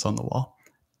patience on the wall.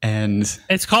 And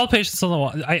it's called patience on the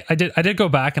wall. I did go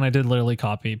back and I did literally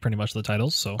copy pretty much the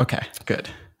titles. So okay, good.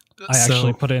 I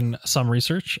actually put in some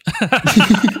research.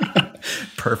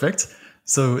 Perfect.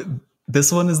 So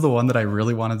this one is the one that I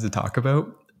really wanted to talk about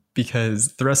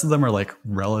because the rest of them are like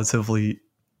relatively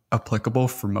applicable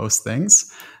for most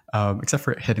things, except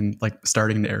for hitting, like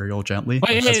starting the aerial gently.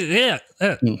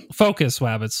 Focus,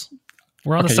 Wabbits.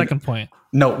 We're on the second point.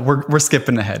 No, we're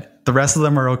skipping ahead. The rest of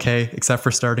them are okay, except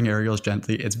for starting aerials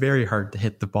gently. It's very hard to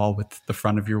hit the ball with the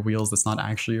front of your wheels. That's not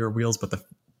actually your wheels, but the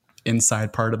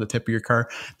inside part of the tip of your car.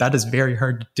 That is very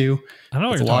hard to do. I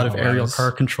know it's a lot of aerial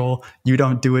car control. You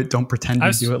don't do it. Don't pretend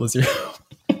you do it, Lazero.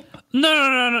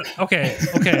 No. Okay.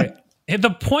 The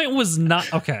point was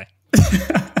not okay.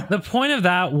 The point of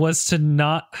that was to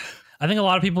not. I think a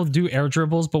lot of people do air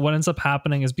dribbles, but what ends up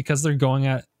happening is because they're going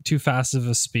at too fast of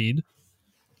a speed,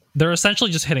 they're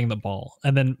essentially just hitting the ball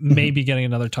and then maybe getting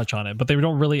another touch on it, but they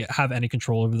don't really have any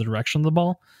control over the direction of the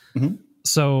ball. Mm-hmm.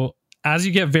 So as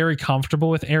you get very comfortable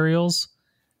with aerials,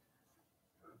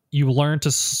 you learn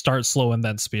to start slow and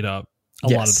then speed up a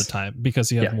lot of the time because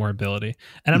you have more ability.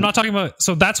 And I'm not talking about,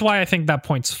 so that's why I think that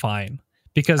point's fine,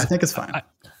 because I think it's fine.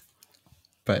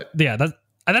 But yeah,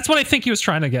 That's what I think he was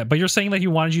trying to get. But you're saying that he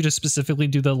wanted you to specifically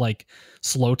do the like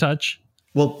slow touch.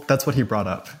 Well, that's what he brought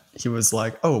up. He was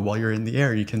like, oh, while you're in the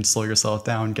air, you can slow yourself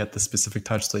down, get the specific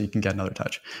touch so you can get another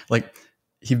touch. Like,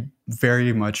 he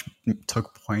very much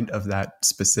took point of that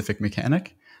specific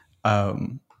mechanic,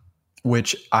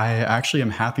 which I actually am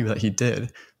happy that he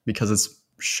did, because it's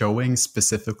showing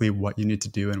specifically what you need to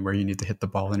do and where you need to hit the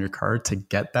ball in your card to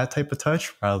get that type of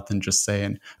touch, rather than just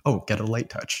saying, oh, get a light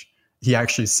touch. He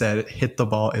actually said, hit the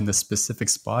ball in the specific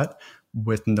spot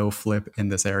with no flip in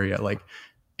this area. Like,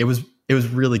 it was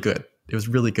really good. It was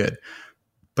really good.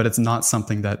 But it's not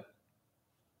something that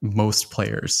most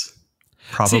players,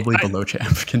 probably below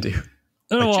champ, can do.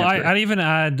 No, well, I'd even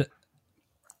add,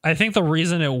 I think the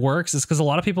reason it works is because a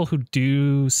lot of people who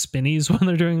do spinnies when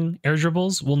they're doing air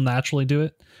dribbles will naturally do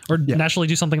it, or naturally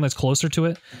do something that's closer to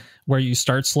it, where you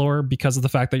start slower because of the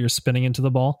fact that you're spinning into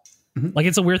the ball. Mm-hmm. Like,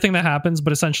 it's a weird thing that happens,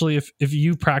 but essentially if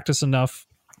you practice enough,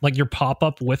 like your pop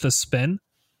up with a spin,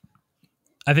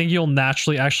 I think you'll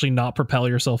naturally actually not propel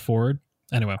yourself forward.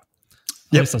 Anyway,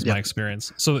 at least that's my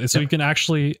experience. So you can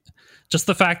actually, just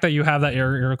the fact that you have that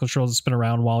air control to spin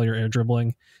around while you're air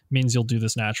dribbling means you'll do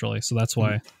this naturally. So that's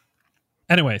why. Mm-hmm.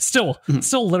 Anyway, still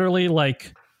literally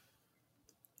like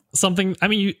something. I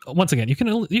mean, once again, you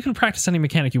can practice any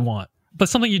mechanic you want, but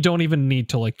something you don't even need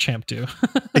to like champ do.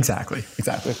 Exactly.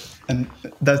 And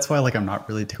that's why, like, I'm not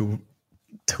really too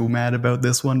mad about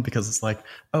this one, because it's like,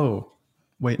 oh,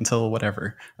 wait until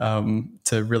whatever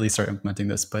to really start implementing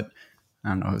this. But I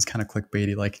don't know, it was kind of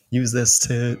clickbaity, like, use this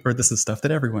or this is stuff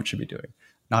that everyone should be doing.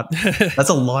 That's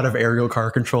a lot of aerial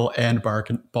car control and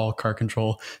ball car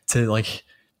control to like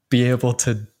be able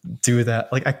to do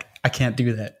that. Like, I can't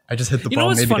do that. I just hit the ball. You know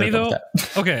what's funny though?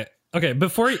 Okay.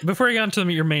 Before you get on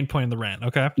to your main point in the rant,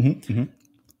 okay? Mm-hmm.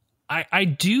 I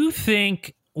do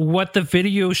think what the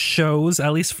video shows,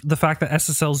 at least the fact that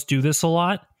SSLs do this a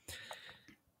lot,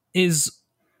 is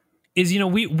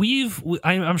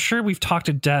I'm sure we've talked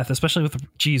to death, especially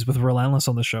with Relentless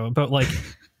on the show, about like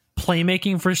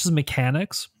playmaking versus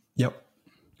mechanics. Yep.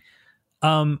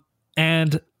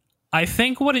 And I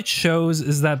think what it shows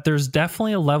is that there's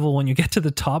definitely a level when you get to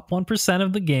the top 1%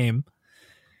 of the game,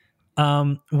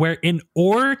 where in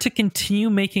order to continue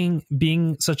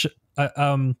being such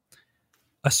a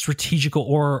strategical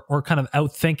or kind of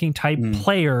outthinking type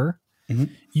player,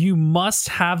 you must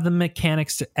have the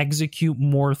mechanics to execute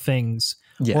more things,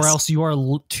 or else you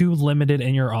are too limited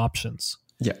in your options.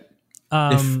 Yeah.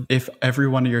 If every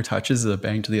one of your touches is a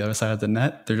bang to the other side of the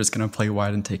net, they're just going to play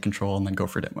wide and take control and then go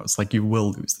for demos. Like, you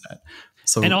will lose that.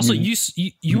 So, and also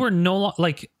you are no longer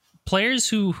like players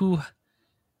who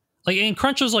like, and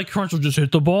Cruncho just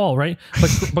hit the ball, right?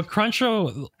 But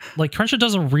Cruncho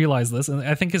doesn't realize this, and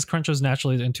I think his Cruncho's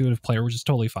naturally an intuitive player, which is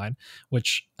totally fine.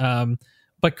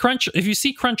 But Cruncho, if you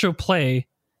see Cruncho play,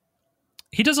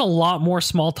 he does a lot more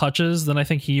small touches than I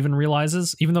think he even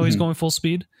realizes, even though he's going full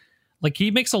speed. Like,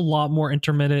 he makes a lot more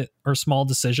intermittent or small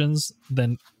decisions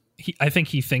than I think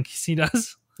he thinks he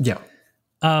does. Yeah.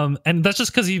 And that's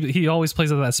just because he always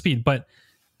plays at that speed. But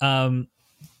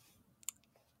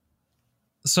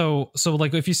so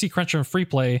like, if you see Cruncho in free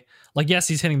play, like, yes,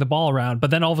 he's hitting the ball around,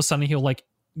 but then all of a sudden he'll like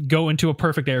go into a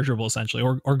perfect air dribble essentially,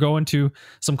 or go into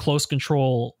some close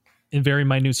control in very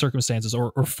minute circumstances,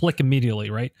 or flick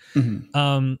immediately, right?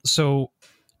 Mm-hmm. So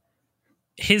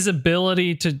his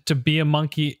ability to be a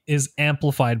monkey is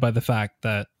amplified by the fact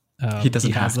that he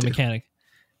doesn't have the mechanic.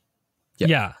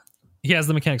 Yeah, he has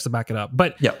the mechanics to back it up.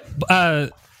 But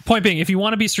point being, if you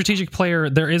want to be a strategic player,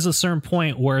 there is a certain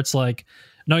point where it's like,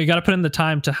 no, you got to put in the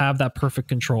time to have that perfect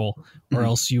control, or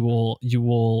else you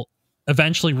will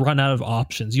eventually run out of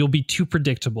options. You'll be too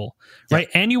predictable, right?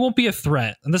 And you won't be a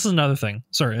threat. And this is another thing.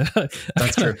 Sorry,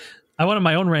 that's true. I wanted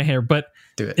my own rant here, but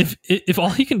do it. If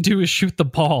all you can do is shoot the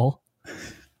ball,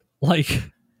 like,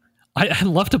 I'd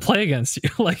love to play against you.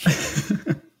 Like,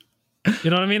 you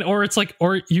know what I mean? Or it's like,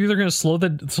 or you're either going to slow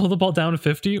the ball down to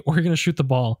 50, or you're going to shoot the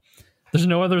ball. There's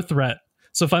no other threat.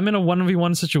 So if I'm in a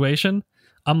 1v1 situation,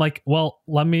 I'm like, well,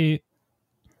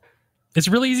 it's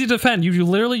really easy to defend. You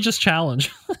literally just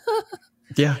challenge.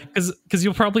 Yeah. Because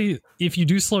you'll probably, if you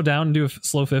do slow down and do a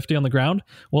slow 50 on the ground,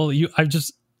 well, I've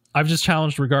just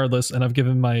challenged regardless, and I've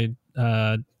given my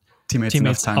teammates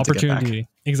enough time opportunity. To get back.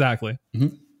 Exactly.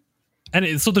 Mm-hmm.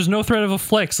 And so there's no threat of a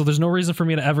flick, so there's no reason for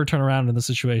me to ever turn around in the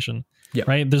situation. Yeah.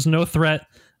 Right? There's no threat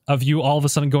of you all of a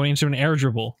sudden going into an air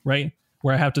dribble, right?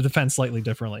 Where I have to defend slightly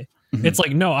differently. Mm-hmm. It's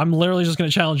like, no, I'm literally just going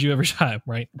to challenge you every time,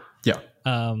 right? Yeah.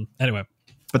 Anyway.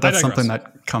 But that's something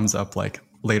that comes up like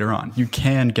later on. You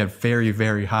can get very,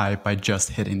 very high by just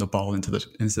hitting the ball into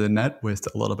the net with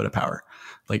a little bit of power.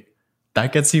 Like,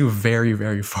 that gets you very,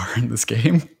 very far in this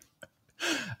game.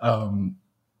 And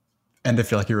I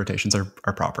feel like your rotations are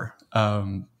proper.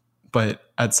 But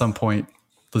at some point,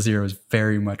 Lazero is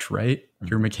very much right.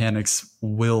 Your mechanics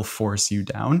will force you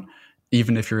down,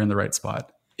 even if you're in the right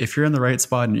spot. If you're in the right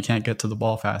spot and you can't get to the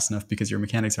ball fast enough because your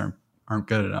mechanics aren't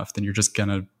good enough, then you're just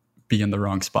gonna be in the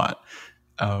wrong spot.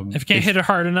 If you can't hit it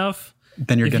hard enough,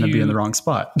 then you're gonna be in the wrong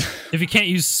spot. If you can't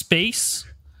use space,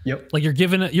 yep, like you're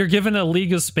given a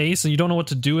league of space and you don't know what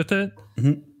to do with it.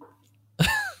 Mm-hmm.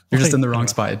 You're just in the wrong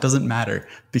spot. It doesn't matter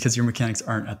because your mechanics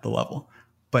aren't at the level.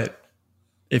 But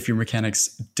if your mechanics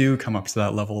do come up to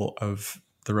that level of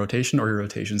the rotation, or your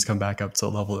rotations come back up to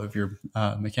the level of your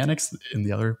mechanics in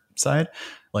the other side,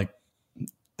 like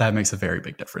that makes a very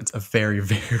big difference, a very,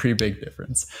 very big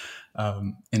difference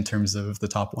in terms of the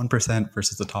top 1%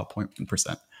 versus the top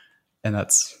 0.1%. And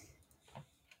that's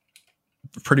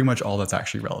pretty much all that's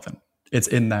actually relevant. It's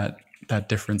in that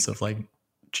difference of like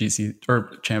GC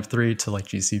or Champ 3 to like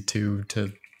GC2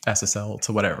 to SSL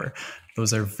to whatever.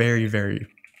 Those are very, very,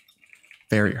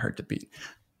 very hard to beat.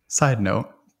 Side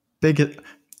note,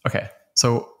 okay,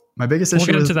 so my biggest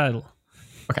issue is that.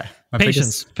 Okay,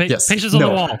 patience on the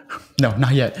wall. No,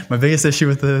 not yet. My biggest issue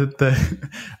with the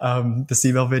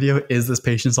CBEL video is this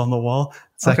patience on the wall.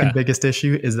 Second biggest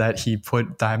issue is that he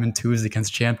put Diamond 2s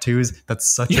against Champ 2s. That's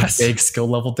such a big skill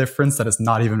level difference that it's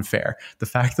not even fair. The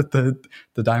fact that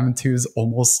the Diamond 2s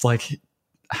almost like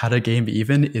had a game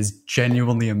even is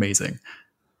genuinely amazing.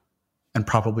 And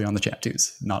probably on the Champ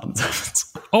 2s, not on the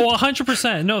 7s. Oh,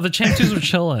 100%. No, the Champ 2s were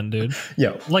chilling, dude.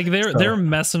 Yeah. Like they're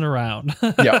messing around.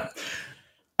 Yeah.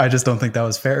 I just don't think that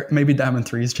was fair. Maybe Diamond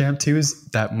 3's Champ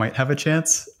 2s, that might have a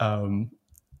chance.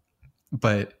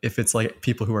 But if it's like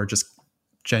people who are just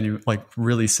genuine, like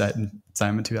really set in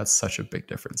Diamond 2, that's such a big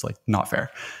difference. Like, not fair.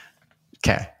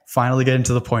 Okay. Finally getting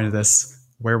to the point of this,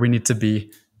 where we need to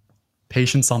be.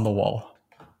 Patience on the wall.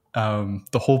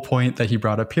 The whole point that he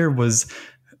brought up here was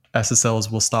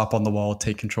SSLs will stop on the wall,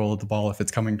 take control of the ball if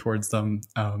it's coming towards them.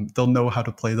 They'll know how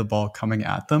to play the ball coming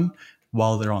at them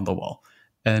while they're on the wall.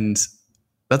 And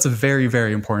that's a very,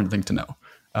 very important thing to know.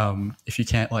 If you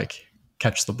can't like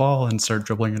catch the ball and start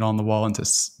dribbling it on the wall into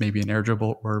maybe an air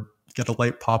dribble, or get a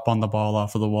light pop on the ball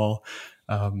off of the wall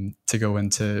to go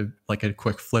into like a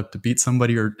quick flip to beat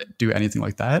somebody or do anything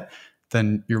like that,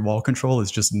 then your wall control is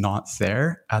just not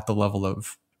there at the level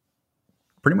of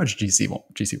pretty much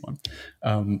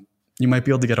GC1. You might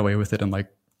be able to get away with it in like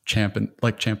Champ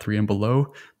 3 and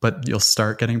below, but you'll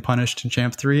start getting punished in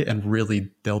Champ 3, and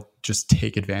really they'll just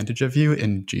take advantage of you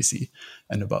in GC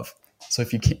and above. So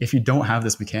if you don't have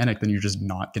this mechanic, then you're just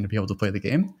not going to be able to play the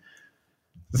game.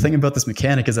 The thing about this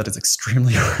mechanic is that it's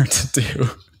extremely hard to do.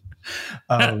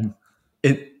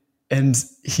 And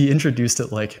he introduced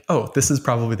it like, oh, this is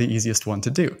probably the easiest one to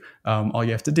do. All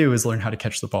you have to do is learn how to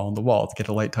catch the ball on the wall, to get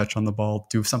a light touch on the ball,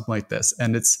 do something like this.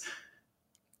 And it's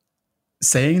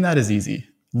saying that is easy.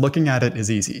 Looking at it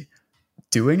is easy.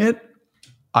 Doing it,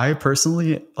 I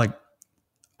personally, like,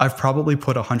 I've probably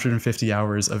put 150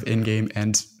 hours of in-game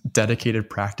and dedicated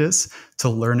practice to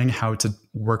learning how to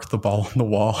work the ball on the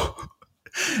wall.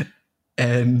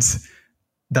 And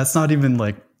that's not even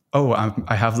like, oh,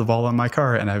 I have the ball on my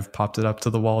car and I've popped it up to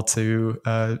the wall to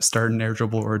start an air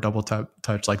dribble or a double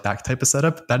touch, like that type of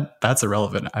setup. That's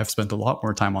irrelevant. I've spent a lot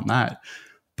more time on that.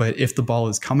 But if the ball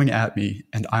is coming at me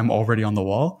and I'm already on the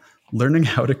wall, learning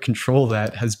how to control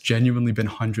that has genuinely been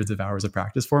hundreds of hours of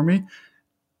practice for me.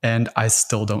 And I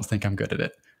still don't think I'm good at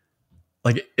it.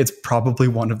 Like, it's probably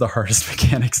one of the hardest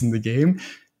mechanics in the game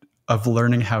of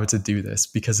learning how to do this,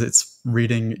 because it's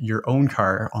reading your own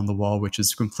car on the wall, which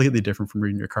is completely different from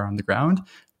reading your car on the ground,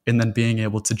 and then being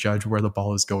able to judge where the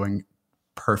ball is going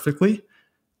perfectly.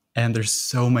 And there's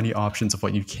so many options of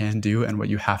what you can do and what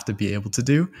you have to be able to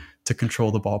do to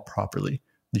control the ball properly.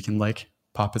 You can like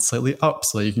pop it slightly up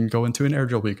so you can go into an air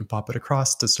dribble. You can pop it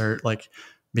across to start like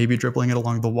maybe dribbling it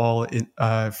along the wall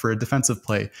for a defensive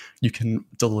play. You can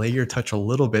delay your touch a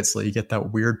little bit so you get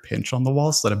that weird pinch on the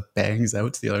wall so that it bangs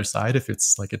out to the other side if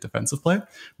it's like a defensive play,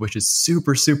 which is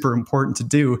super, super important to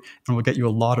do and will get you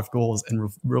a lot of goals and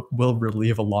will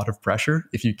relieve a lot of pressure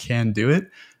if you can do it.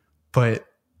 But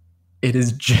it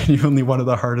is genuinely one of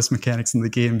the hardest mechanics in the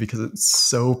game because it's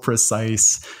so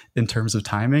precise in terms of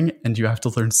timing, and you have to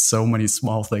learn so many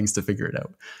small things to figure it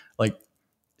out. Like,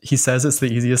 he says it's the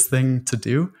easiest thing to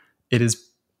do. It is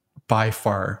by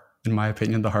far, in my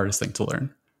opinion, the hardest thing to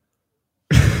learn.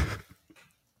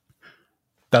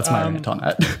 That's my rant on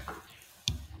that.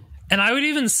 And I would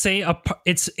even say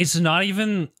it's not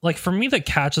even like, for me, the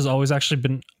catch has always actually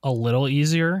been a little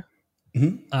easier.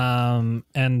 Mm-hmm.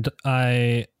 And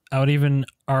I would even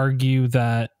argue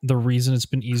that the reason it's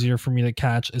been easier for me to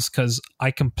catch is because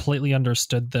I completely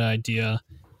understood the idea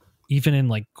even in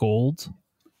like gold,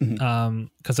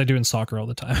 because I do in soccer all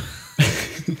the time.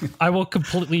 I will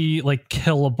completely like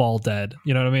kill a ball dead.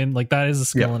 You know what I mean? Like that is a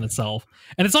skill in itself,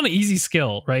 and it's not an easy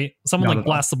skill, right? Someone like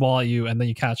blasts the ball at you and then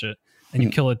you catch it and you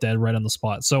kill it dead right on the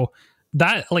spot. So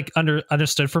that like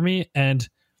understood for me. And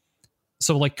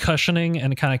so like cushioning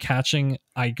and kind of catching,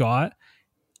 I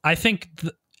think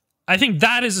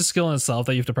that is a skill in itself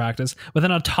that you have to practice. But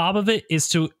then on top of it is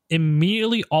to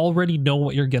immediately already know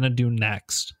what you're going to do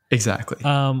next. Exactly.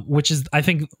 Which is, I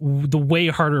think, the way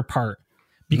harder part.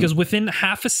 Because within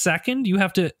half a second, you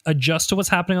have to adjust to what's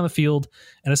happening on the field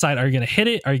and decide, are you going to hit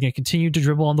it? Are you going to continue to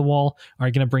dribble on the wall? Are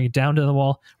you going to bring it down to the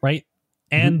wall? Right.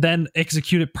 And then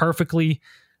execute it perfectly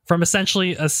from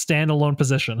essentially a standalone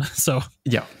position. So,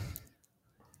 yeah.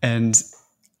 And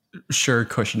sure,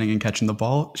 cushioning and catching the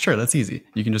ball, sure, that's easy.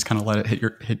 You can just kind of let it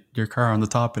hit your car on the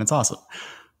top and it's awesome.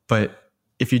 But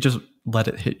if you just let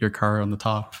it hit your car on the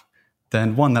top,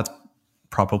 then one, that's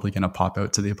probably going to pop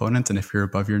out to the opponent. And if you're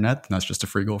above your net, then that's just a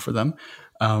free goal for them.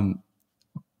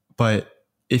 But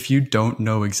if you don't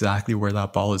know exactly where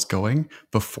that ball is going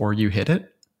before you hit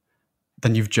it,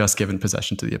 then you've just given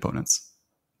possession to the opponents.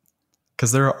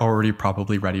 Because they're already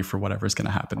probably ready for whatever's going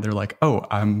to happen. They're like, oh,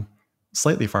 I'm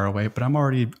slightly far away, but I'm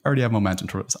already have momentum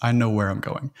towards this. I know where I'm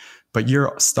going. But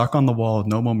you're stuck on the wall,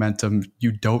 no momentum.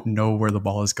 You don't know where the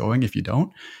ball is going if you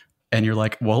don't. And you're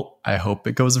like, well, I hope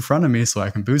it goes in front of me so I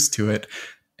can boost to it.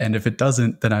 And if it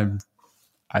doesn't, then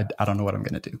I don't know what I'm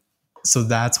going to do. So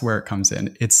that's where it comes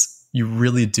in. You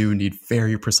really do need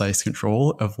very precise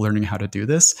control of learning how to do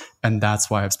this. And that's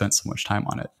why I've spent so much time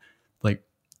on it. Like,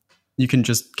 you can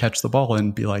just catch the ball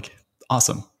and be like,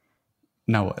 awesome.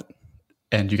 Now what?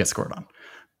 And you get scored on.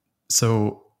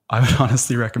 So I would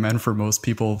honestly recommend for most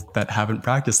people that haven't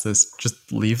practiced this,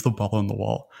 just leave the ball on the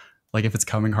wall. Like if it's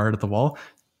coming hard at the wall,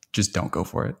 just don't go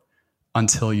for it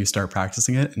until you start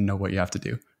practicing it and know what you have to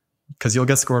do. Because you'll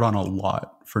get scored on a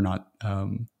lot for not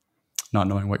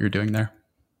knowing what you're doing there.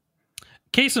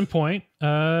 Case in point,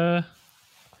 Wabbits.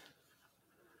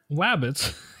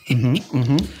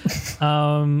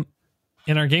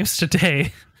 In our games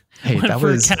today, that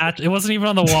was a catch. It wasn't even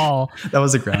on the wall. That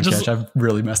was a ground catch. I've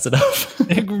really messed it up.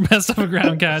 It messed up a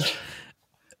ground catch.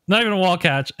 Not even a wall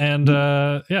catch. And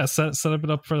set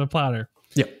it up for the platter.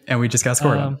 Yeah, and we just got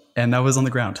scored on. And that was on the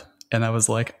ground. And I was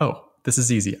like, oh, this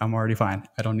is easy. I'm already fine.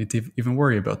 I don't need to even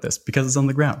worry about this because it's on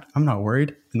the ground. I'm not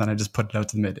worried. And then I just put it out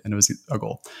to the mid and it was a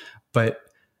goal. But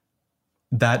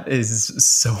that is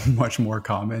so much more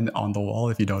common on the wall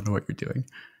if you don't know what you're doing.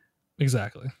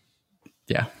 Exactly.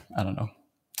 Yeah, I don't know.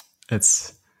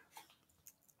 It's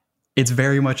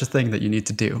very much a thing that you need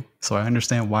to do. So I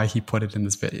understand why he put it in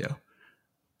this video.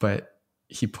 But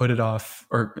he put it off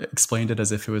or explained it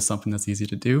as if it was something that's easy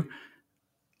to do.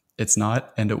 It's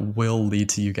not, and it will lead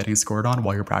to you getting scored on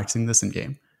while you're practicing this in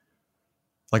game.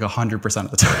 Like 100%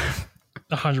 of the time.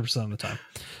 100% of the time.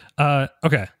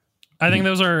 Okay. I think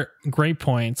those are great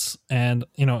points. And,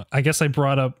 I guess I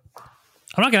brought up,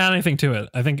 I'm not going to add anything to it.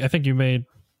 I think you made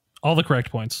all the correct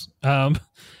points.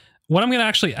 What I'm going to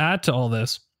actually add to all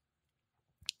this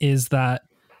is that,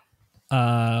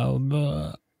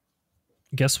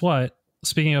 guess what?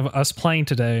 Speaking of us playing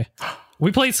today,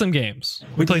 we played some games.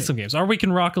 Our Week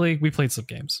in Rocket League, we played some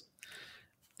games.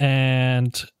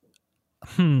 And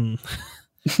I'm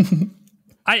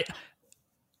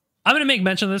going to make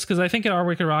mention of this because I think in Our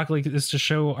Week in Rocket League is to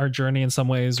show our journey in some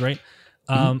ways, right?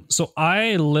 So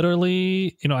I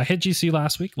literally, I hit GC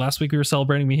last week. Last week we were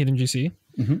celebrating me hitting GC.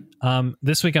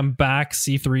 This week I'm back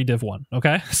C3 Div 1.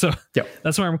 Okay. So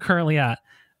that's where I'm currently at.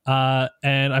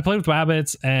 And I played with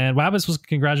Wabbits, and Wabbits was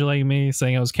congratulating me,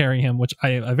 saying I was carrying him, which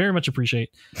I very much appreciate.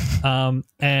 And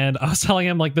I was telling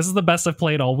him, like, this is the best I've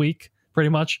played all week, pretty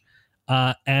much.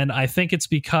 And I think it's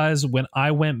because when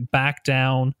I went back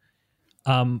down,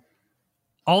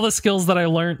 all the skills that I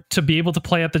learned to be able to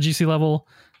play at the GC level,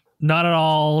 not at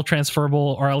all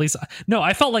transferable, or at least, no,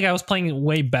 I felt like I was playing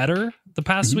way better the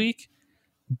past week,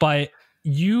 but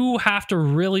you have to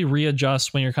really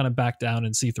readjust when you're kind of back down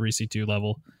in C3, C2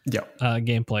 level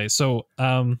gameplay. So,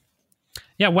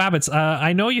 Wabbits,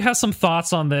 I know you have some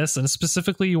thoughts on this, and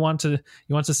specifically you want to.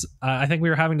 I think we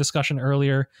were having discussion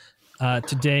earlier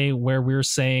today where we were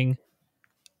saying,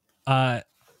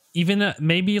 even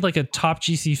maybe like a top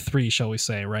GC3, shall we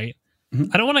say, right?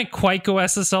 I don't want to quite go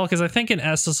SSL because I think in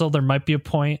SSL there might be a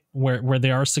point where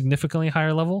they are significantly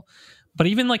higher level, but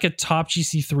even like a top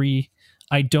GC3.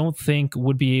 I don't think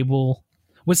would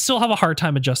still have a hard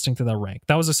time adjusting to that rank.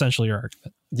 That was essentially your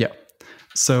argument. Yeah.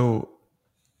 So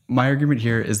my argument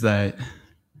here is that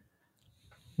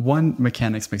one,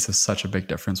 mechanics makes such a big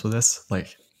difference with this.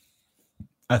 Like,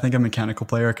 I think a mechanical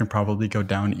player can probably go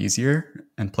down easier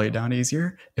and play down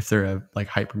easier if they're a like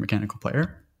hyper mechanical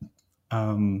player.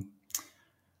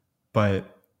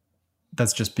 But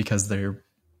that's just because they're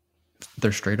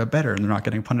straight up better and they're not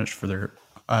getting punished for their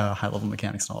high level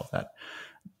mechanics and all of that.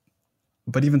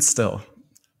 But even still,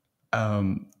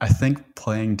 I think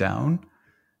playing down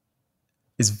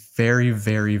is very,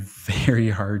 very,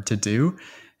 very hard to do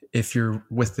if you're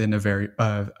within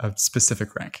a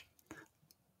specific rank.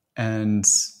 And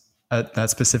that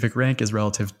specific rank is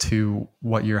relative to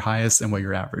what your highest and what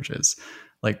your average is.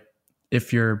 Like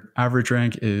if your average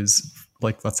rank is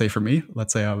like, let's say for me,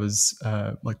 let's say I was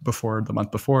like before the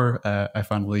month before, I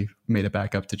finally made it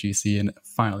back up to GC and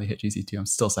finally hit GC2. I'm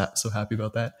still so happy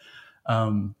about that.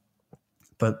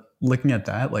 But looking at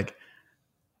that, like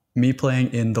me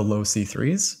playing in the low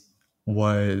C3s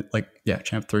was like, yeah,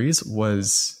 champ 3s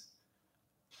was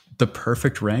the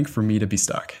perfect rank for me to be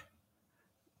stuck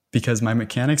because my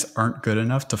mechanics aren't good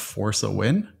enough to force a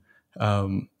win.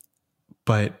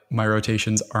 But my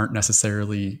rotations aren't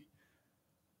necessarily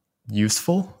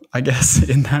useful, I guess,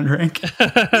 in that rank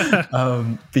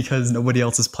because nobody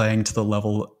else is playing to the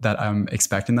level that I'm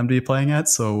expecting them to be playing at.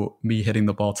 So me hitting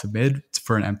the ball to mid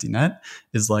for an empty net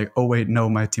is like, oh wait, no,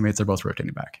 my teammates are both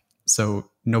rotating back. So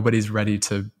nobody's ready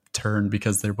to turn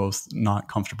because they're both not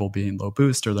comfortable being low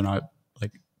boost, or they're not,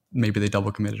 like maybe they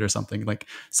double committed or something. Like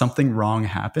something wrong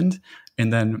happened,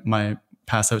 and then my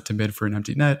pass out to mid for an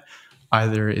empty net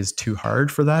either is too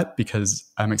hard for that because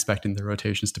I'm expecting the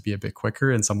rotations to be a bit quicker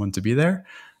and someone to be there,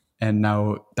 and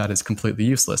now that is completely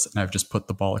useless and I've just put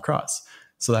the ball across.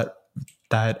 So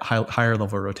that higher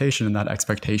level rotation and that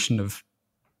expectation of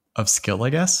skill, I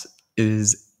guess,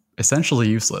 is essentially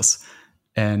useless,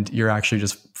 and you're actually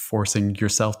just forcing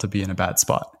yourself to be in a bad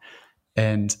spot.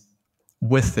 And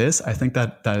with this, I think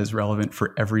that is relevant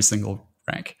for every single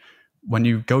rank. When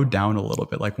you go down a little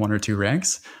bit, like 1 or 2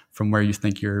 ranks from where you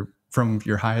think you're from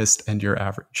your highest and your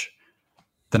average,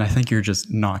 then I think you're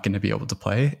just not going to be able to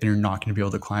play, and you're not going to be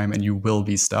able to climb, and you will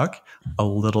be stuck a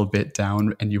little bit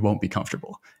down and you won't be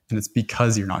comfortable. And it's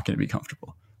because you're not going to be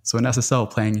comfortable. So an SSL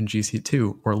playing in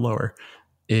GC2 or lower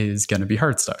is going to be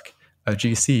hard stuck. A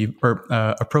GC or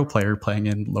a pro player playing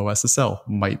in low SSL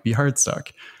might be hard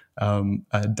stuck.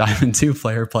 A Diamond 2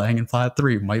 player playing in Plat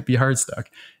 3 might be hard stuck.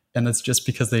 And that's just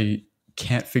because they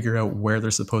can't figure out where they're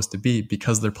supposed to be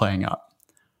because they're playing up.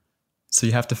 So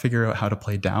you have to figure out how to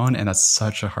play down, and that's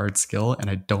such a hard skill, and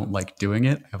I don't like doing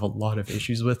it. I have a lot of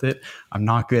issues with it. I'm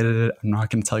not good at it. I'm not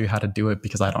going to tell you how to do it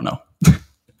because I don't know.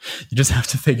 You just have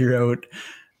to figure out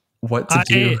what to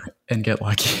do and get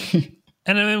lucky.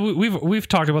 And I mean, we've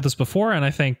talked about this before, and I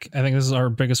think this is our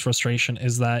biggest frustration,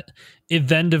 is that it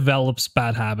then develops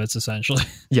bad habits, essentially.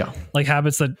 Yeah, like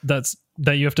habits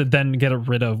that you have to then get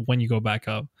rid of when you go back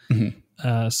up.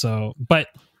 Mm-hmm. But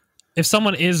if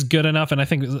someone is good enough, and I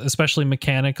think especially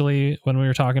mechanically, when we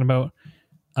were talking about,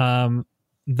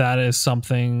 that is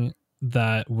something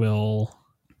that will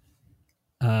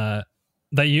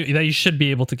that you should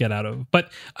be able to get out of.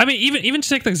 But I mean, even to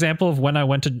take the example of when I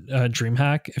went to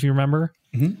DreamHack, if you remember,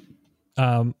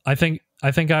 mm-hmm. I think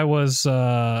I was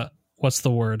what's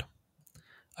the word?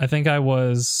 I think I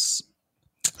was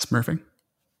smurfing.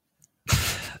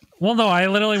 Well, no, I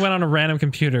literally went on a random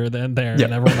computer and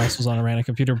everyone else was on a random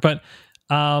computer. But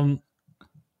I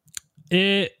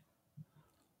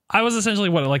was essentially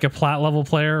like a plat level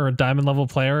player or a diamond level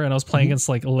player, and I was playing against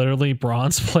like literally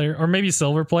bronze player or maybe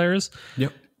silver players.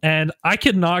 Yep. And I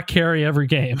could not carry every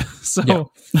game.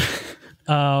 So,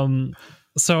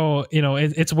 so you know,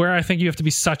 it's where I think you have to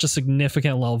be such a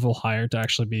significant level higher to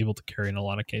actually be able to carry in a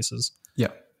lot of cases. Yeah,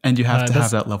 and you have to have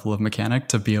that level of mechanic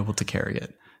to be able to carry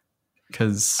it.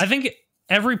 Because I think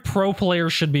every pro player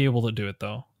should be able to do it,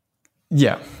 though.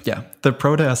 Yeah. The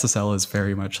pro to SSL is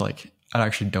very much like, I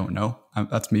actually don't know.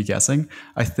 That's me guessing.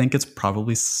 I think it's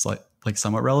probably like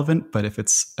somewhat relevant, but if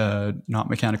it's a not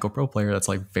mechanical pro player that's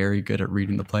like very good at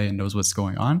reading the play and knows what's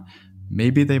going on,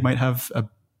 maybe they might have a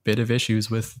bit of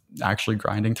issues with actually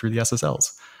grinding through the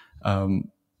SSLs.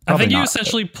 I think you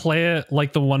essentially play it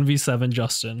like the 1v7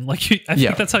 Justin. Like I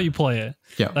think that's how you play it.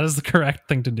 Yeah, that is the correct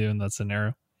thing to do in that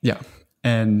scenario. Yeah.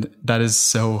 And that is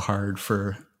so hard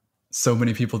for so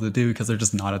many people to do because they're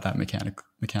just not at that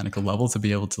mechanical level to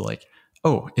be able to like,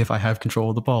 oh, if I have control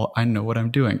of the ball, I know what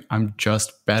I'm doing. I'm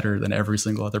just better than every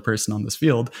single other person on this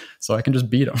field, so I can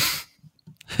just beat them.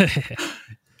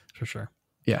 For sure.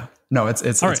 Yeah. No, it's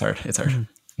hard. It's hard.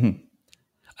 Mm-hmm.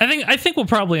 I think we'll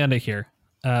probably end it here.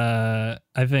 I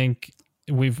think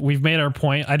we've made our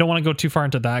point. I don't want to go too far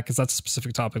into that because that's a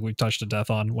specific topic we've touched to death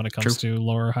on when it comes to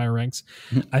lower, higher ranks.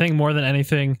 I think more than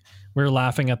anything, we're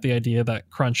laughing at the idea that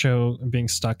Cruncho being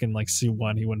stuck in like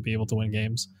C1, he wouldn't be able to win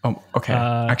games. Oh, okay.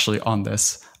 Actually, on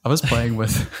this, I was playing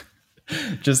with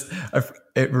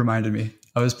it reminded me.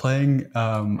 I was playing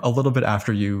a little bit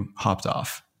after you hopped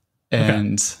off,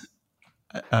 and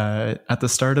at the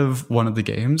start of one of the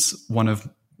games, one of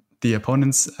the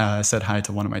opponents said hi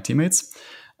to one of my teammates,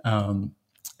 and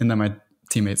then my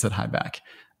teammate said hi back.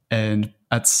 And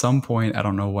at some point, I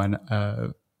don't know when,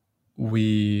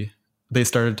 they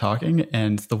started talking,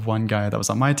 and the one guy that was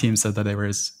on my team said that they were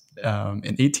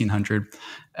in 1800,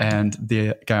 and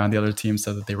the guy on the other team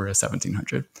said that they were a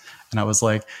 1700. And I was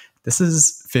like, this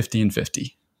is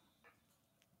 50-50.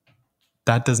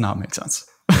 That does not make sense.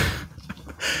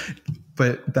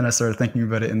 But then I started thinking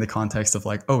about it in the context of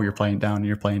like, oh, you're playing down and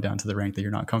you're playing down to the rank that you're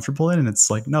not comfortable in. And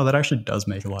it's like, no, that actually does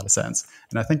make a lot of sense.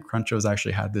 And I think Cruncho's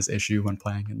actually had this issue when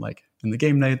playing in the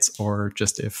game nights, or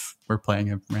just if we're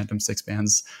playing a random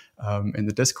 6-bans in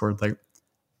the Discord, like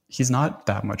he's not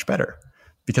that much better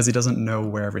because he doesn't know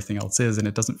where everything else is. And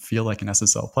it doesn't feel like an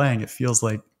SSL playing. It feels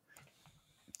like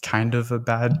kind of a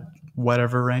bad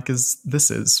whatever rank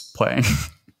this is playing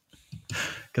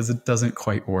because it doesn't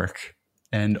quite work.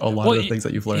 And a lot of the things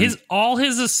that you've learned, all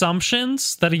his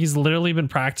assumptions that he's literally been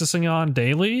practicing on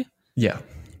daily,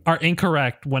 are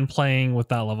incorrect when playing with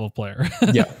that level of player.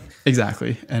 Yeah,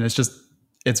 exactly. And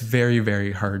it's very,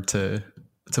 very hard to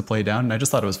play down. And I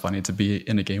just thought it was funny to be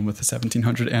in a game with a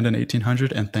 1700 and an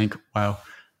 1800 and think, wow,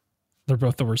 they're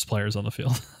both the worst players on the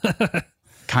field.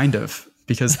 Kind of.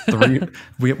 Because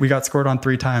we got scored on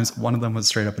 3 times. One of them was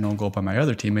straight up an own goal by my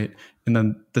other teammate. And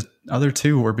then the other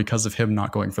 2 were because of him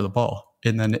not going for the ball.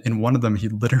 And then in one of them, he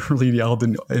literally yelled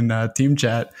in team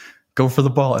chat, go for the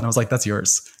ball. And I was like, that's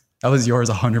yours. That was yours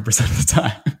 100% of the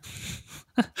time.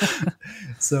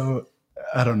 So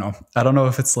I don't know. I don't know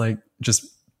if it's like just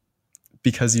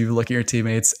because you look at your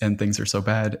teammates and things are so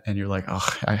bad and you're like, oh,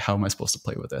 how am I supposed to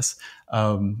play with this?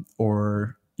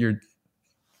 Or you're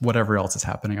whatever else is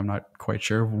happening. I'm not quite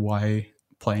sure why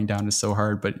playing down is so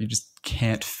hard, but you just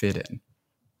can't fit in.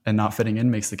 And not fitting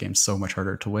in makes the game so much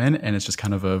harder to win. And it's just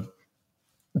kind of a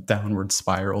downward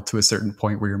spiral to a certain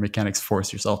point where your mechanics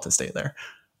force yourself to stay there.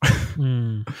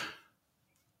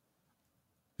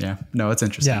 Yeah, no, it's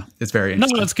interesting. Yeah. It's very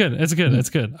interesting. No, it's good. It's good. It's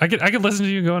good. I could listen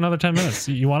to you go another 10 minutes.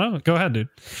 You want to? Go ahead, dude.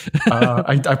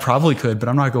 I probably could, but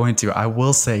I'm not going to. I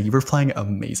will say you were playing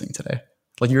amazing today.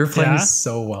 Like you were playing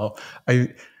so well.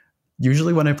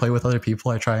 Usually when I play with other people,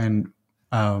 I try and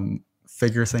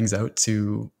figure things out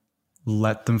to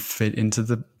let them fit into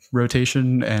the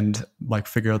rotation and like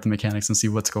figure out the mechanics and see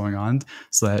what's going on,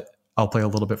 so that I'll play a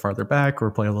little bit farther back or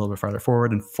play a little bit farther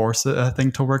forward and force a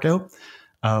thing to work out.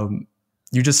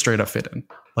 You just straight up fit in.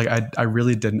 Like I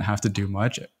really didn't have to do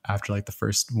much after like the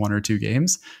first 1 or 2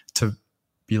 games to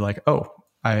be like, oh,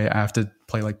 I have to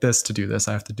play like this to do this.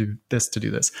 I have to do this to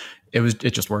do this.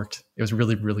 It just worked. It was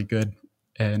really, really good.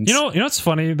 And you know, it's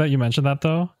funny that you mentioned that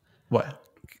though. What?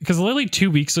 Because literally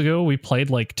 2 weeks ago, we played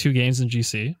like 2 games in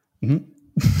GC. Mm-hmm.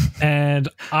 And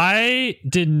I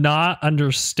did not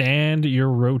understand your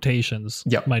rotations,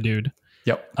 my dude.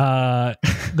 Yep. The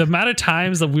amount of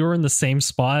times that we were in the same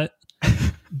spot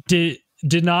did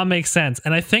not make sense.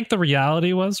 And I think the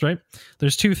reality was, right,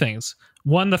 there's 2 things.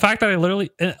 One, the fact that I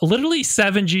literally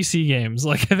 7 GC games,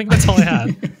 like I think that's all I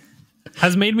had,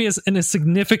 has made me a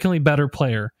significantly better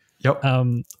player. Yep.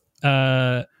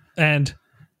 So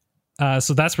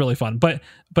that's really fun. But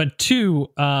 2,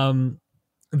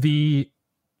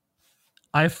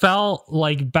 I felt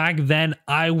like back then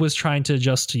I was trying to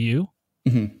adjust to you.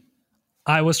 Mm-hmm.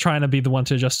 I was trying to be the one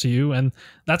to adjust to you, and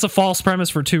that's a false premise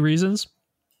for 2 reasons.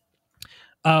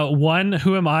 One,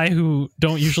 who am I who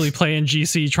don't usually play in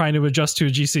GC trying to adjust to a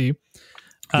GC?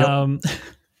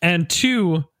 And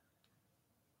 2,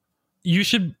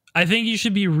 I think you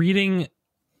should be reading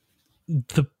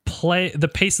the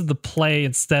pace of the play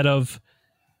instead of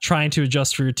trying to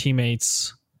adjust for your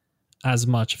teammates as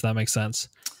much, if that makes sense.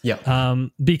 Yeah.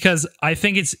 Because I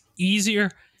think it's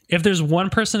easier if there's one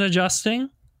person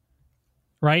adjusting,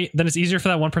 right? Then it's easier for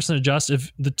that one person to adjust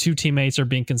if the 2 teammates are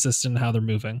being consistent in how they're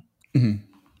moving.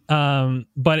 Mm-hmm.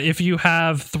 But if you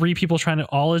have 3 people trying to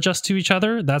all adjust to each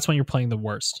other, that's when you're playing the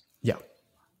worst. Yeah.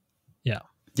 Yeah.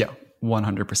 Yeah.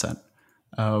 100%.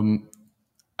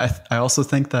 I also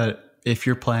think that if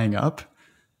you're playing up,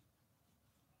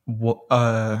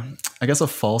 I guess a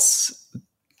false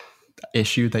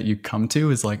issue that you come to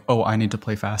is like, oh, I need to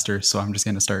play faster, so I'm just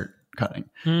going to start cutting.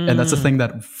 And that's a thing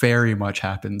that very much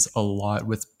happens a lot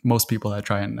with most people that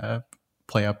try and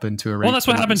play up into a rate. Well, that's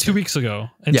what happened 2 weeks ago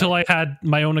until I had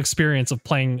my own experience of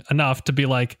playing enough to be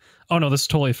like, oh no, this is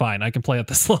totally fine. I can play at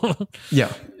this level.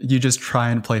 Yeah. You just try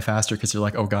and play faster because you're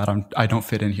like, oh God, I don't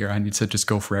fit in here. I need to just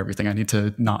go for everything. I need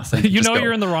to not think.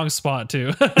 You're in the wrong spot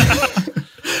too.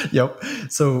 Yep.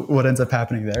 So what ends up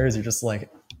happening there is you're just like,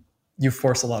 you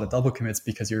force a lot of double commits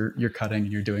because you're cutting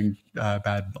and you're doing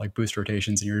bad like boost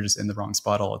rotations and you're just in the wrong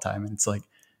spot all the time. And it's like,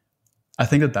 I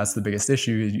think that's the biggest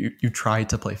issue. You try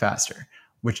to play faster,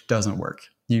 which doesn't work.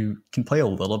 You can play a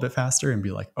little bit faster and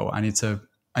be like, oh, I need to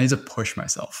push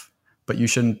myself, but you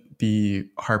shouldn't be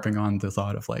harping on the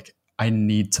thought of like, I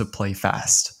need to play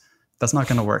fast. That's not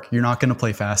going to work. You're not going to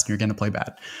play fast and you're going to play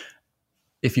bad.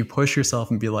 If you push yourself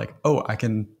and be like, oh, I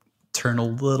can turn a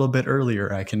little bit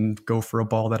earlier, I can go for a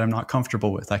ball that I'm not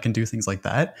comfortable with, I can do things like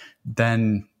that,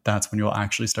 then that's when you'll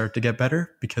actually start to get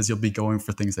better because you'll be going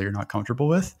for things that you're not comfortable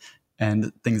with.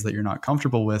 And things that you're not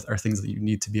comfortable with are things that you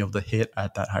need to be able to hit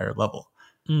at that higher level.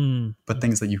 But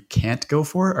things that you can't go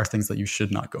for are things that you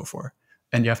should not go for.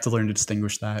 And you have to learn to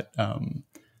distinguish that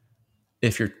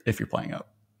if you're playing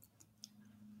up.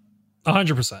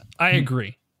 100%. I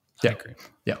agree. Yeah. I agree.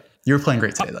 Yeah. You were playing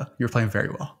great today, though. You were playing very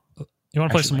well. You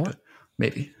want to play some more?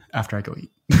 Maybe after I go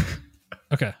eat.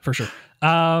 Okay, for sure.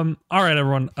 All right,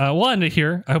 everyone. We'll end it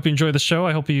here. I hope you enjoy the show.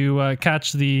 I hope you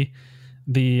catch the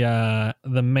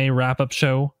May wrap up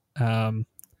show.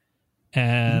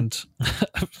 And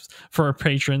for our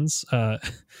patrons,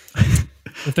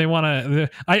 if they want to,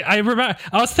 I remember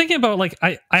I was thinking about like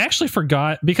I actually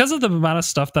forgot because of the amount of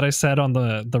stuff that I said on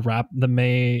the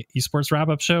May esports wrap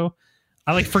up show.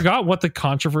 I like forgot what the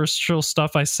controversial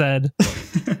stuff I said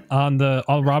on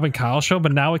Rob and Kyle show,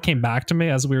 but now it came back to me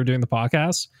as we were doing the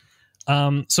podcast.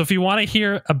 So if you want to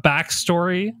hear a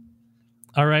backstory,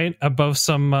 all right, about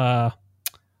some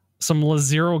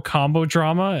LaZero combo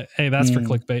drama, hey, that's for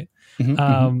clickbait.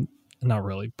 Not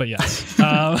really, but yes.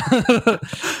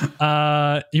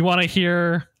 You want to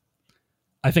hear,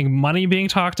 I think, money being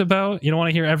talked about. You don't want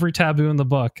to hear every taboo in the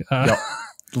book. Yep.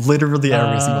 Literally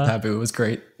every single taboo was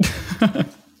great.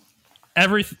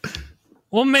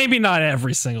 Well, maybe not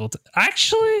every single.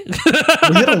 Actually,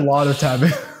 we hit a lot of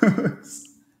taboos.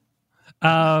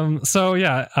 So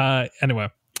yeah. Anyway,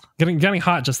 getting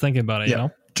hot just thinking about it. Yeah. You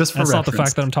know, just for that's reference. not the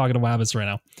fact that I'm talking to Wabbits right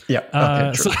now. Yeah.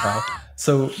 Okay. True.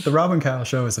 So the Rob and Kyle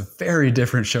show is a very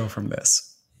different show from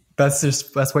this. That's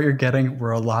what you're getting.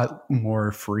 We're a lot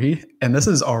more free, and this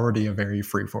is already a very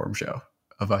free form show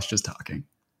of us just talking.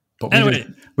 But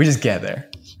we just get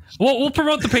there. We'll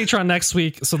promote the Patreon next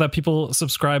week so that people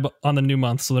subscribe on the new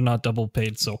month, so they're not double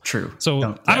paid. So true.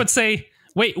 So I would say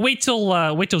wait till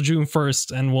June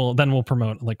 1st, and we'll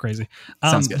promote like crazy.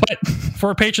 Sounds good. But for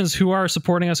our patrons who are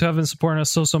supporting us, who have been supporting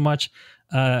us so much,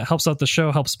 helps out the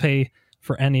show, helps pay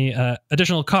for any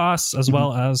additional costs, as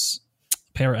well as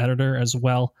pay our editor as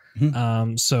well.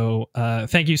 So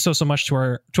thank you so much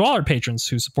to all our patrons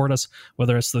who support us,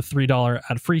 whether it's the $3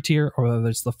 ad-free tier or whether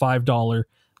it's the $5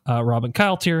 Rob and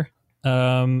Kyle tier.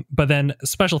 But then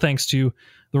special thanks to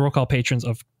the roll call patrons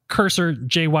of Cursor,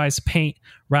 JWise, Paint,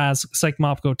 Raz, Psych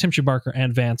Mopko, Tim Chubarker,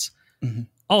 and Vance.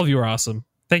 All of you are awesome.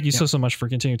 Thank you so much for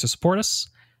continuing to support us.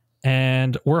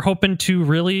 And we're hoping to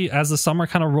really, as the summer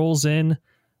kind of rolls in,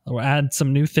 we'll add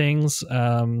some new things.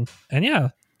 And yeah,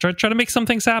 try to make some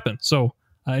things happen. So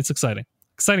it's exciting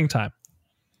time.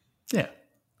 Yeah,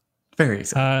 very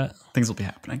exciting. Things will be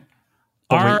happening.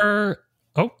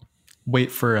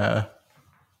 Wait for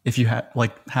if you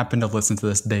happen to listen to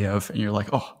this day of and you're like,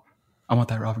 oh, I want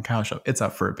that Rob and Kyle show. It's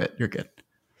up for a bit. You're good.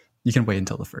 You can wait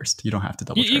until the 1st. You don't have to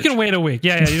double charge. You can wait a week.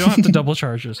 Yeah, you don't have to double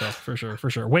charge yourself for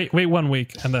sure. Wait 1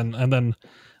 week and then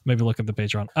maybe look at the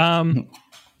Patreon.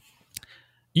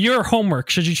 Your homework,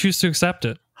 should you choose to accept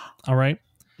it, all right,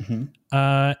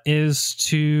 is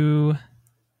to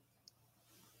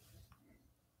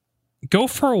go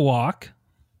for a walk,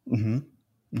 and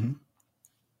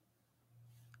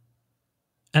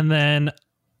then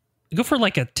go for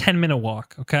like a 10-minute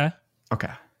walk, okay?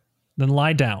 Okay. Then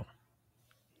lie down.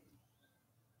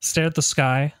 Stare at the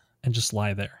sky and just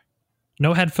lie there.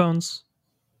 No headphones.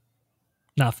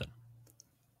 Nothing.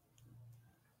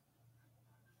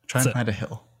 Try and find a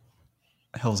hill.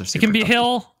 Hills are super It can be a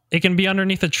comfortable. hill. It can be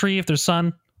underneath a tree if there's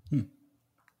sun.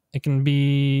 It can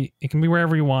be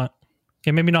wherever you want.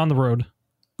 Okay, maybe not on the road.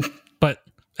 But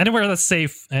anywhere that's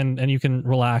safe and you can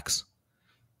relax.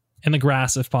 In the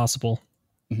grass if possible.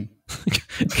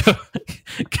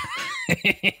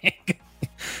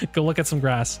 Go look at some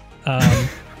grass.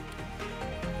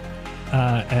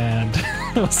 And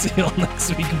we'll see you all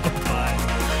next week. Bye.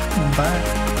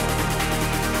 Bye.